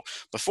 So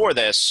before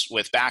this,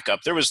 with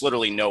backup, there was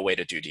literally no way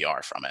to do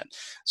DR from it.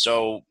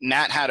 So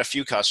Nat had a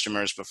few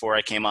customers before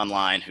I came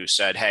online who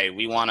said, hey,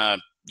 we want to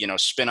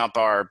spin up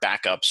our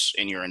backups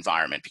in your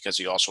environment, because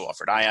he also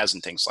offered IaaS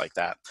and things like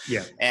that.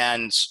 Yeah.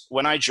 And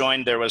when I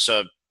joined, there was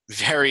a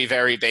very,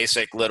 very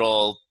basic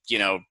little,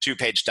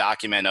 2-page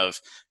document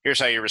of here's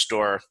how you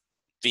restore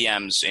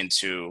VMs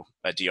into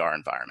a DR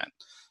environment.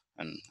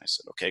 And I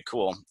said, okay,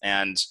 cool.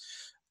 And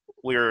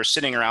we were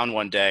sitting around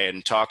one day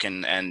and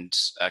talking, and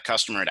a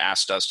customer had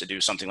asked us to do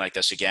something like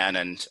this again.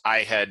 And I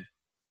had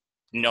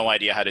no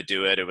idea how to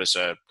do it. It was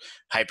a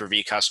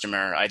Hyper-V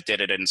customer. I did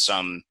it in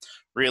some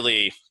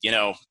really,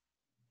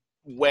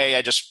 way.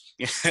 I just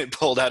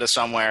pulled out of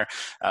somewhere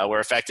where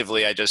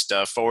effectively I just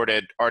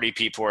forwarded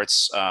RDP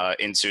ports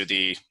into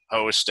the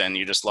host, and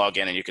you just log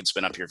in and you can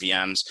spin up your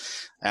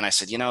VMs. And I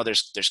said,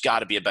 there's got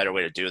to be a better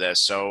way to do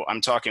this. So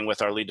I'm talking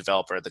with our lead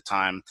developer at the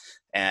time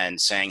and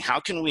saying,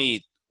 what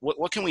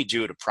can we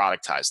do to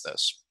productize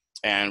this?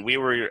 And we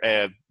were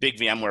a big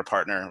VMware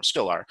partner,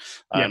 still are,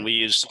 and we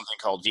used something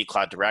called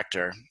vCloud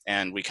Director.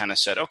 And we kind of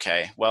said,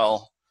 okay,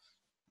 well,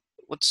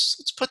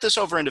 let's put this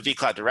over into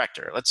vCloud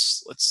Director.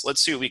 Let's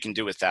see what we can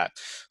do with that.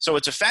 So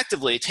it's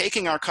effectively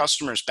taking our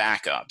customers'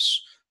 backups,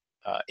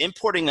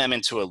 importing them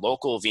into a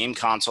local Veeam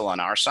console on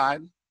our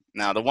side.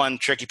 Now, the one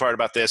tricky part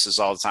about this is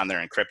all the time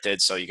they're encrypted,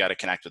 so you got to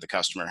connect with the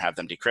customer, have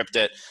them decrypt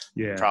it.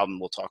 Yeah. Problem,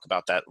 we'll talk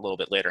about that a little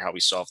bit later, how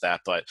we solve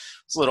that. But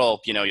it's a little,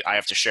 I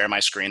have to share my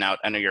screen out,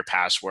 enter your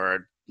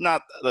password.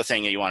 Not the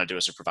thing that you want to do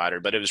as a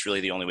provider, but it was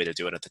really the only way to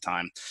do it at the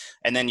time.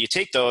 And then you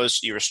take those,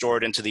 you restore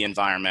it into the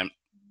environment.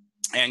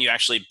 and you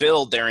actually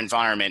build their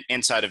environment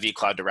inside of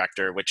vCloud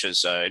Director, which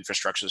is an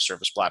infrastructure as a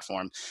service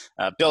platform.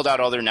 Build out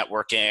all their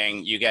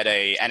networking. You get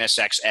a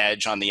NSX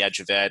edge on the edge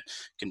of it.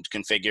 Can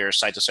configure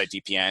site-to-site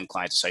VPN,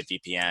 client-to-site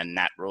VPN,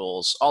 NAT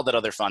rules, all that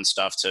other fun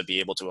stuff to be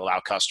able to allow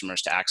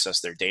customers to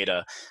access their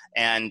data.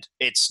 And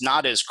it's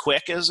not as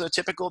quick as a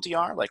typical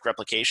DR, like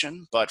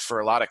replication, but for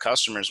a lot of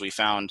customers, we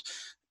found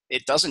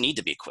it doesn't need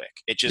to be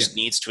quick. It just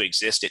needs to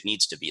exist. It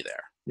needs to be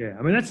there. Yeah,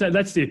 I mean,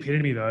 that's the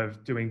epitome, though,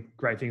 of doing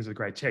great things with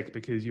great tech,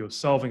 because you're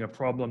solving a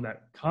problem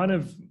that kind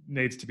of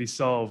needs to be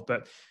solved,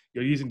 but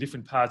you're using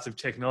different parts of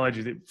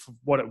technology that for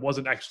what it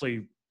wasn't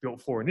actually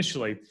built for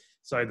initially.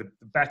 So the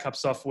backup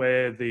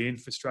software, the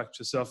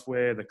infrastructure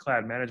software, the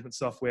cloud management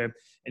software,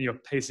 and you're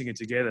piecing it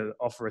together to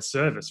offer a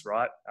service,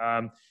 right?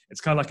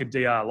 It's kind of like a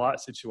DR Lite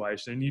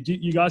situation. And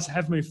you guys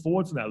have moved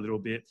forward from that a little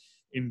bit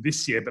in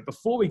this year. But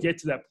before we get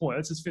to that point,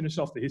 let's just finish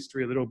off the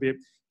history a little bit,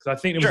 because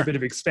I think there was a bit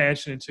of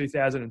expansion in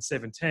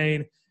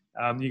 2017.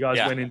 You guys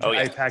went into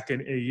APAC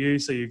and EU,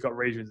 so you've got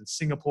regions in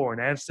Singapore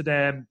and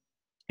Amsterdam.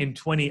 In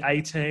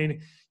 2018,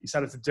 you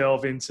started to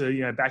delve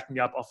into backing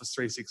up Office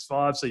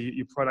 365, so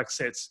your product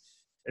sets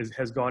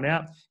has gone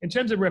out. In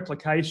terms of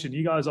replication,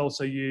 you guys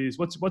also use,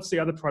 what's the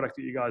other product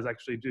that you guys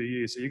actually do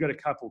use? So you've got a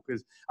couple,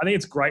 because I think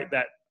it's great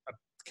that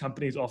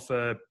companies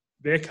offer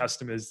their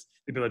customers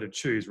the ability to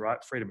choose,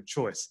 right? Freedom of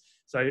choice.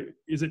 So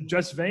is it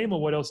just Veeam, or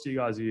what else do you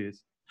guys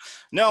use?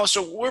 No,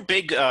 so we're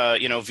big,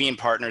 Veeam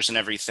partners and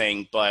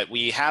everything, but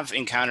we have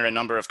encountered a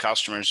number of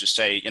customers who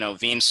say,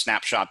 Veeam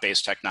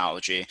snapshot-based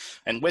technology,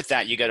 and with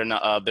that, you get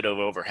a bit of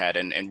overhead,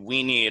 and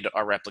we need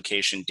our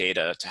replication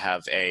data to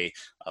have a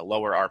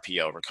lower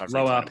RPO,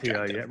 recovery Low point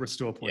RPO, objective.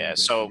 Restore point.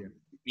 So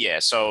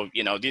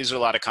these are a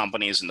lot of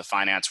companies in the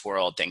finance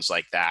world, things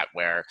like that,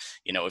 where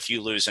if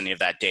you lose any of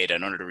that data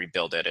in order to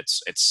rebuild it,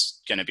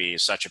 it's going to be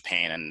such a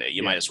pain, and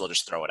you might as well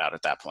just throw it out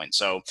at that point.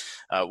 So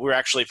we're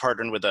actually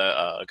partnered with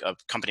a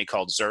company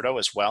called Zerto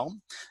as well,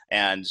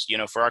 and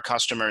for our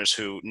customers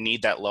who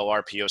need that low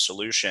RPO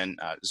solution,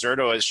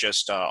 Zerto has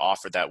just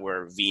offered that,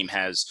 where Veeam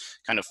has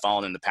kind of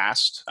fallen in the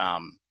past.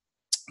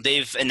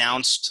 They've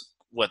announced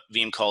what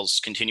Veeam calls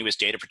continuous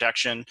data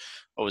protection.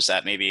 What was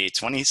that, maybe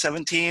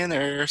 2017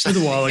 or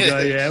something? It was a while ago,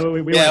 yeah.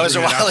 It was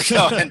a while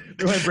ago. And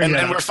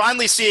we're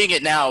finally seeing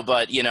it now,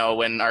 but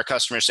when our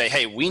customers say,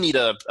 hey, we need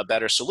a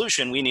better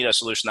solution, we need a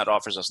solution that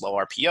offers us low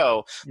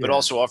RPO, but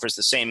also offers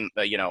the same,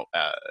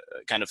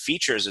 kind of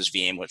features as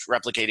Veeam, which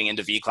replicating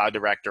into vCloud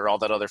Director, all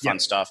that other fun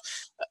stuff.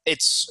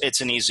 It's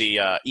an easy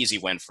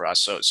win for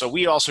us. So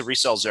we also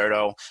resell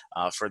Zerto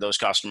for those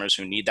customers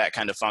who need that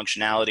kind of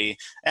functionality.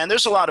 And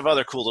there's a lot of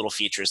other cool little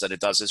features that it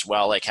does as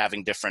well, like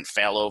having different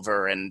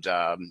failover and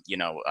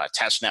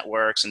test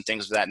networks and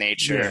things of that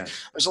nature.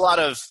 There's a lot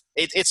of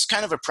it's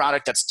kind of a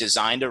product that's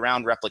designed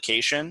around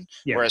replication,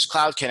 whereas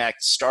Cloud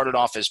Connect started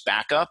off as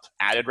backup,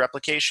 added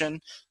replication.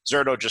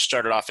 Zerto just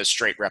started off as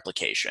straight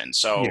replication.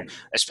 So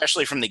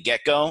especially from the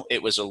get-go,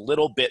 it was a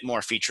little bit more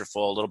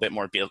featureful, a little bit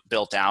more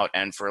built out,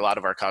 and for a lot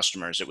of our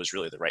customers, it was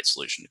really the right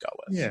solution to go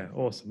with. Yeah,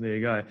 awesome. There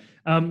you go.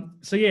 And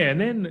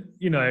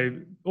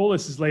then all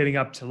this is leading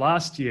up to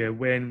last year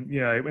when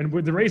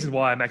and the reason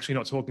why I'm actually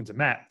not talking to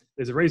Matt,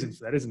 there's a reason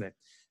for that, isn't there?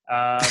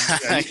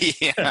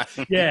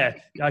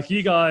 Like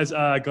you guys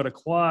got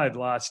acquired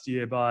last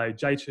year by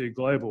J2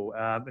 Global,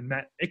 and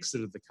Matt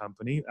exited the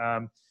company.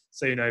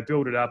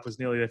 Build It Up was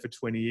nearly there for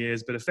 20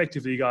 years, but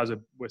effectively you guys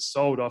were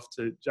sold off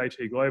to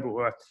J2 Global, who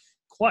are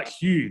quite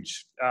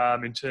huge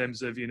in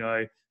terms of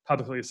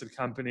publicly listed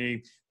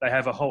company. They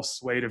have a whole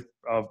suite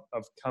of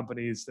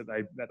companies that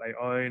they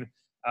own.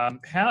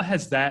 How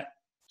has that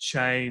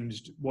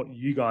changed what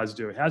you guys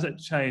do? How's it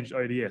changed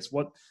ODS?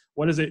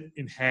 What does it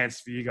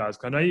enhance for you guys?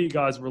 I know you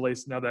guys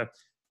released another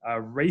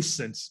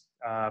recent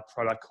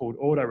product called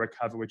Auto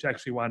Recover, which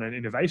actually won an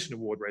innovation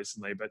award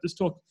recently. But just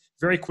talk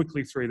very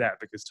quickly through that,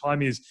 because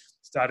time is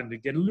starting to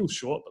get a little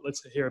short. But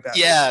let's hear about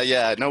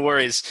it. No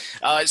worries.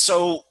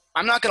 So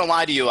I'm not going to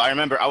lie to you. I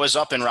remember I was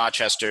up in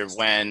Rochester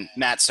when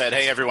Matt said,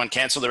 "Hey, everyone,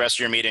 cancel the rest of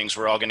your meetings.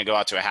 We're all going to go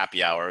out to a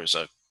happy hour." It was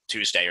a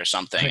Tuesday or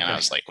something. And I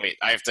was like, wait,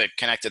 I have to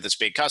connect to this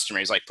big customer.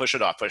 He's like, push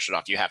it off.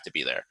 You have to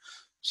be there.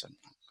 I said,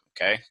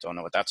 okay, don't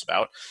know what that's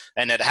about.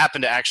 And it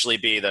happened to actually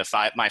be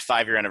my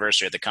 5-year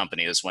anniversary at the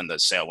company is when the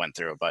sale went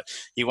through. But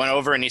he went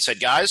over and he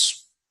said,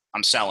 guys,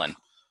 I'm selling.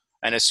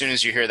 And as soon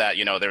as you hear that,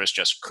 there was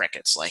just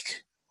crickets.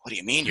 Like, what do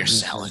you mean you're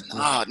selling?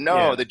 Oh,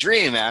 no, the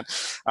dream, man.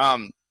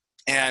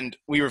 And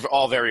we were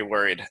all very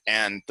worried.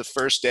 And the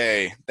first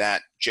day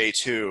that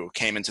J2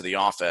 came into the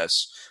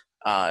office,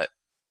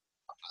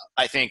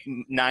 I think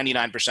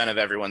 99% of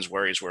everyone's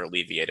worries were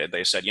alleviated.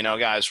 They said,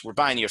 guys, we're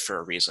buying you for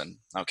a reason,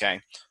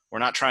 okay? We're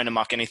not trying to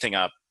muck anything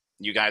up.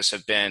 You guys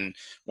have been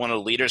one of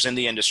the leaders in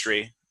the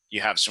industry.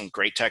 You have some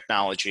great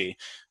technology.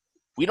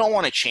 We don't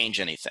want to change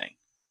anything.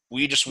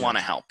 We just want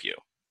to help you.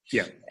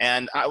 Yeah.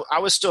 And I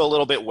was still a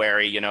little bit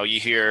wary. You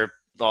hear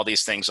all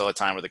these things all the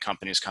time where the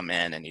companies come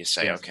in and you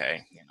say,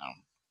 okay,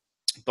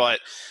 But,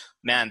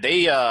 man,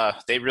 they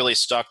really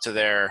stuck to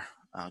their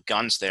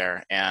guns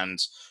there and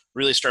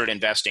really started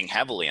investing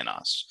heavily in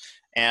us.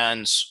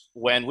 And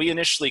when we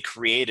initially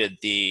created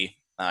the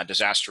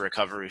disaster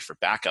recovery for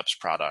backups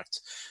product,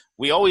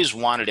 we always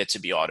wanted it to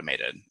be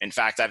automated. In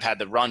fact, I've had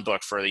the run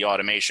book for the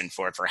automation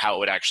for it, for how it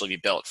would actually be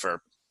built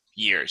for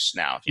years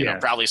now,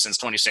 probably since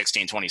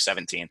 2016,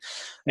 2017.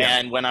 Yeah.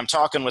 And when I'm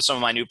talking with some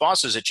of my new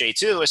bosses at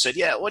J2, I said,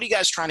 yeah, what are you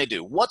guys trying to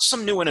do? What's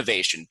some new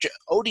innovation?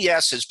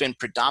 ODS has been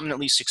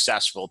predominantly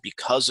successful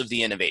because of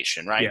the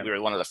innovation, right? Yeah. We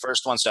were one of the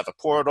first ones to have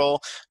a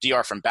portal,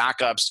 DR from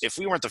backups. If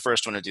we weren't the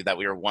first one to do that,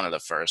 we were one of the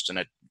first.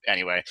 And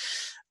anyway,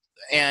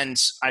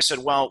 and I said,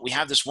 well, we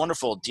have this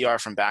wonderful DR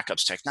from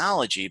backups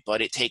technology,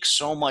 but it takes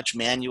so much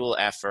manual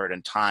effort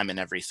and time and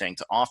everything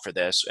to offer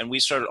this. And we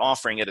started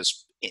offering it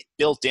as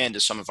built into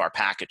some of our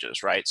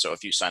packages, right? So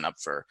if you sign up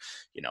for,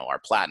 our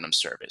platinum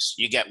service,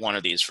 you get one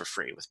of these for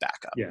free with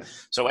backup. Yeah.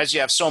 So as you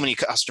have so many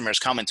customers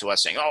coming to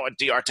us saying, oh, a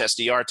DR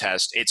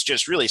test, it's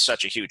just really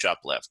such a huge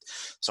uplift.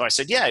 So I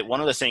said, yeah, one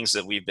of the things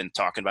that we've been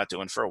talking about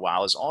doing for a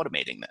while is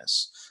automating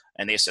this.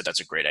 And they said, that's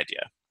a great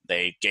idea.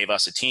 They gave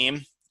us a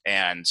team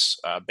and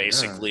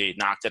basically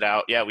knocked it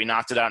out. Yeah, we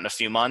knocked it out in a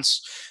few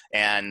months,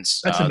 and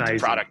the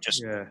product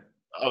just. Yeah.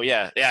 Oh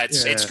yeah,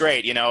 it's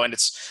great, and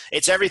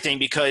it's everything,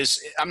 because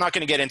I'm not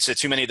going to get into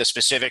too many of the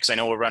specifics. I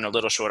know we're running a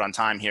little short on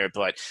time here,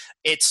 but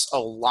it's a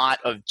lot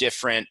of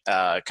different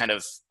kind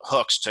of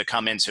hooks to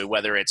come into,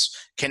 whether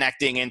it's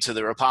connecting into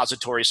the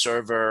repository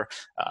server,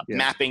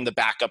 mapping the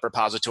backup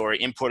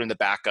repository, importing the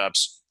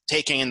backups,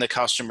 taking in the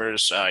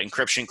customer's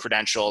encryption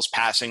credentials,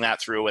 passing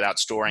that through without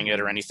storing it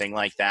or anything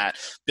like that,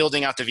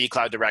 building out the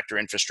vCloud Director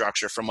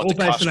infrastructure from what all the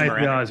customer... All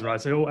based on APIs, right?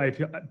 So all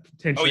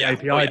potentially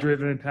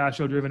API-driven,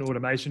 PowerShell-driven,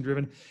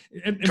 automation-driven.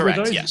 And correct,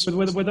 were those, yes.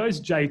 Were those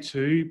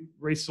J2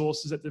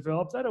 resources that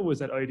developed that, or was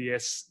that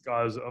ODS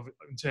guys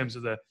in terms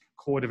of the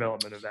core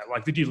development of that?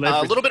 Like, did you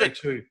leverage a little bit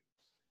J2?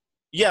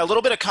 Yeah, a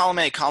little bit of column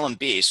A, column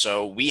B.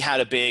 So we had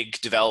a big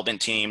development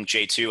team.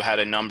 J2 had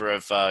a number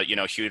of,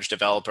 huge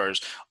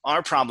developers.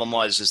 Our problem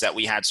is that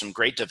we had some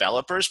great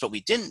developers, but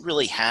we didn't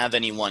really have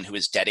anyone who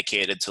was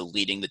dedicated to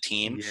leading the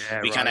team.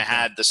 Yeah, we kind of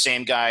had the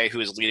same guy who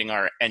was leading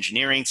our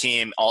engineering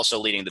team, also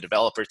leading the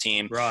developer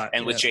team. Right.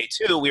 And with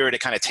J2, we were to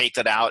kind of take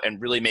that out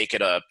and really make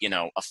it a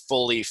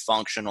fully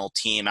functional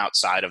team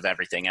outside of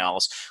everything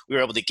else. We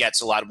were able to get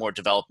a lot more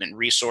development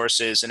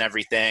resources and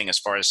everything, as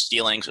far as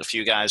stealing a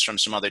few guys from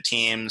some other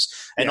teams.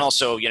 And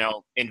also,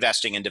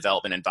 investing in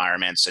development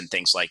environments and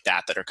things like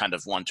that are kind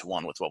of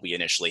one-to-one with what we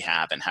initially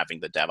have, and having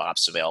the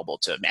DevOps available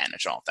to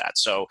manage all that.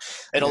 So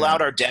it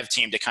allowed our dev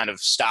team to kind of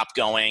stop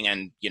going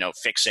and,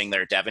 fixing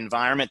their dev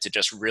environment to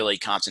just really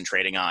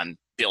concentrating on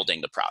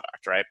building the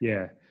product, right?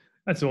 Yeah,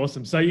 that's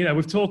awesome. So, we've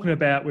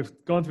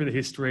gone through the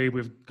history,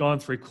 we've gone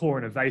through core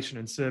innovation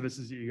and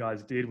services that you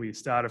guys did, where you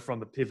started from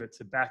the pivot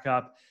to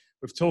backup.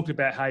 We've talked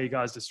about how you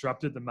guys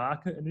disrupted the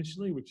market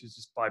initially, which is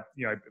just by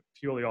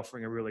purely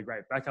offering a really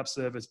great backup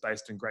service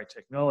based on great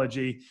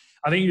technology.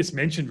 I think you just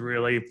mentioned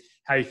really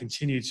how you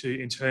continue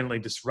to internally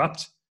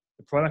disrupt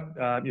the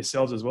product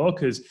yourselves as well,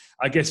 because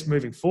I guess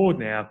moving forward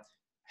now,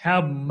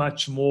 how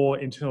much more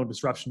internal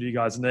disruption do you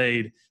guys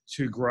need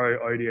to grow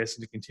ODS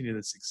and to continue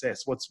the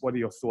success? What are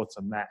your thoughts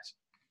on that?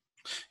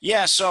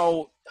 Yeah,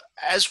 so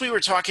as we were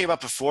talking about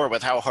before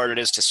with how hard it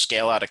is to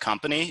scale out a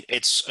company,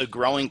 it's a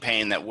growing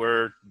pain that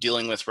we're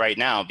dealing with right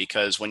now,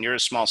 because when you're a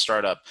small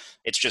startup,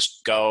 it's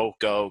just go,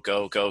 go,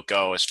 go, go,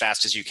 go as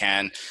fast as you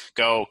can.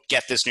 Go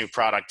get this new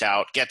product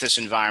out, get this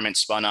environment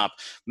spun up,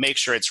 make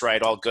sure it's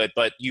right, all good.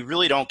 But you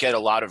really don't get a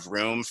lot of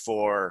room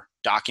for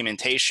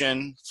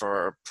documentation,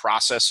 for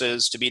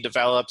processes to be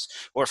developed,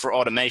 or for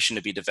automation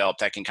to be developed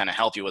that can kind of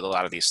help you with a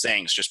lot of these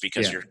things, just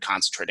because you're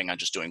concentrating on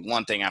just doing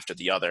one thing after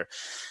the other.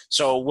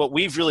 So what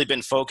we've really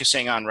been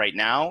focusing on right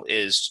now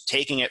is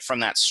taking it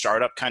from that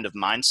startup kind of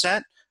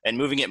mindset and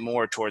moving it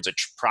more towards a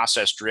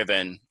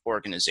process-driven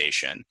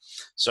organization.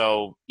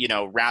 So,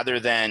 rather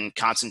than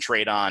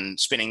concentrate on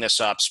spinning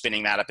this up,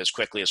 spinning that up as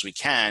quickly as we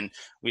can,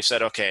 we've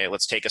said, okay,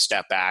 let's take a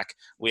step back.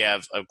 We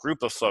have a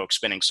group of folks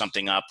spinning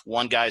something up,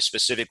 one guy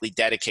specifically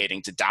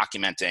dedicating to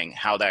documenting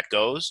how that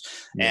goes.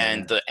 Yeah.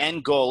 And the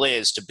end goal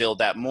is to build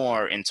that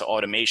more into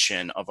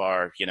automation of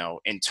our,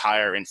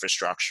 entire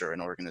infrastructure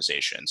and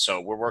organization. So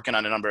we're working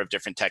on a number of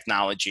different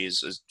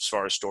technologies as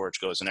far as storage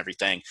goes and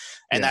everything.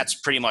 And that's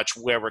pretty much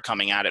where we're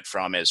coming at it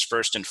from, is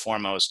first and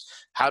foremost,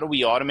 how do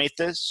we automate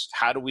this?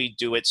 How do we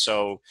do it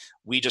so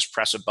we just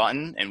press a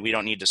button and we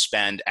don't need to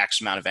spend X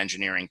amount of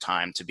engineering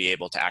time to be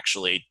able to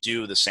actually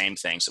do the same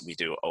things that we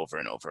do over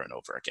and over and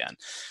over again?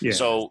 Yeah.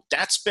 So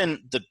that's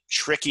been the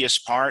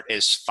trickiest part,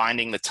 is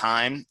finding the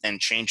time and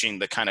changing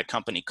the kind of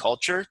company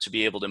culture to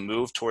be able to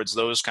move towards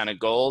those kind of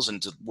goals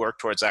and to work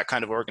towards that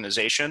kind of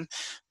organization.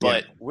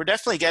 But we're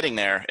definitely getting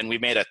there, and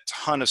we've made a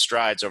ton of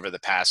strides over the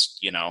past,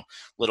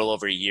 little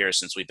over a year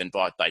since we've been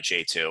bought by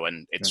J2.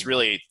 And it's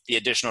really the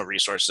additional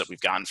resources that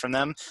we've gotten from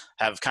them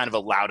have kind of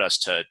allowed us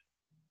to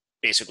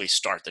basically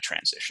start the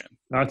transition.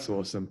 That's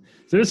awesome.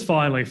 So just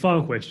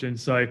final question.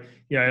 So,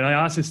 and I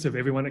ask this to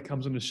everyone that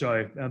comes on the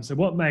show. So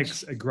what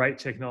makes a great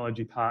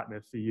technology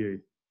partner for you?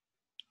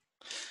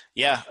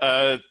 Yeah.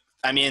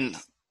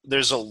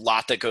 there's a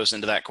lot that goes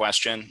into that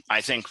question.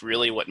 I think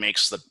really what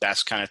makes the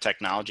best kind of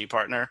technology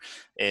partner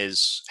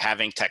is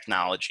having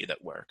technology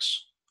that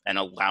works and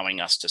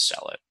allowing us to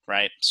sell it,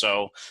 right?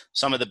 So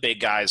some of the big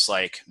guys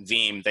like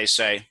Veeam, they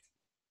say,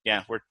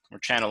 yeah, we're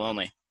channel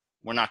only.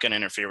 We're not going to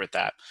interfere with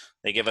that.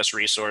 They give us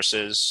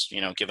resources,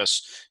 give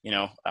us,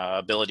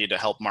 ability to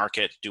help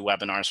market, do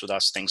webinars with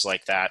us, things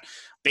like that.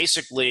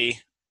 Basically,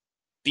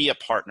 be a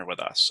partner with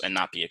us and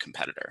not be a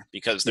competitor,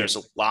 because there's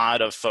a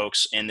lot of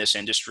folks in this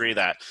industry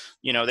that,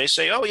 they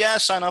say, oh yeah,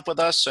 sign up with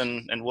us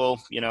and we'll,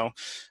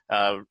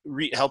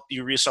 help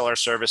you resell our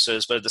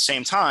services. But at the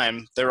same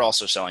time, they're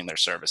also selling their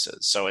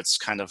services. So it's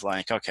kind of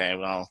like, okay,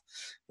 well,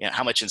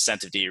 how much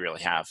incentive do you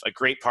really have? A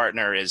great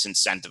partner is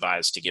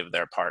incentivized to give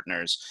their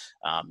partners,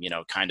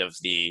 kind of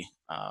the,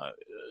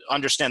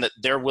 understand that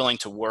they're willing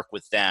to work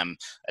with them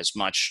as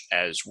much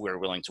as we're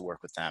willing to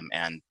work with them,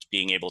 and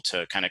being able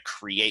to kind of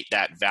create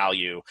that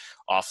value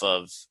off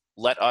of,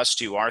 let us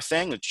do our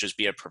thing, which is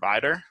be a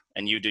provider,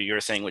 and you do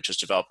your thing, which is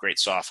develop great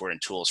software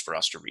and tools for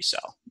us to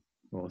resell.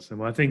 Awesome.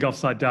 Well, I think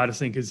Offsite Data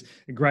Sync is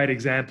a great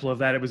example of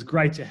that. It was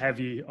great to have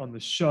you on the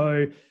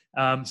show.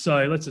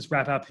 So let's just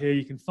wrap up here.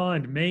 You can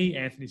find me,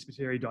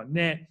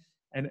 anthonyspiteri.net,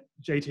 and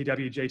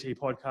GTWGT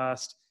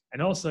podcast,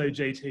 and also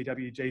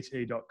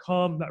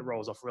gtwgt.com. That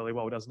rolls off really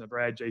well, doesn't it,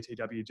 Brad?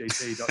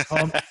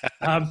 gtwgt.com.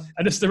 And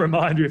just a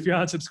reminder, if you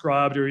aren't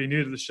subscribed or you're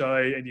new to the show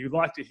and you'd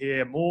like to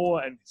hear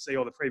more and see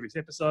all the previous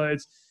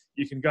episodes,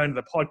 you can go into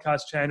the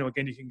podcast channel.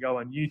 Again, you can go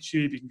on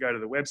YouTube. You can go to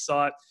the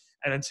website.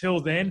 And until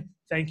then,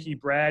 thank you,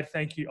 Brad.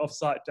 Thank you,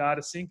 Offsite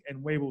Data Sync,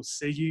 and we will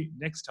see you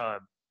next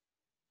time.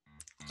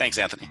 Thanks,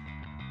 Anthony.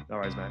 No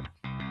worries, mate.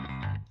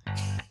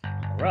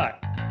 All right.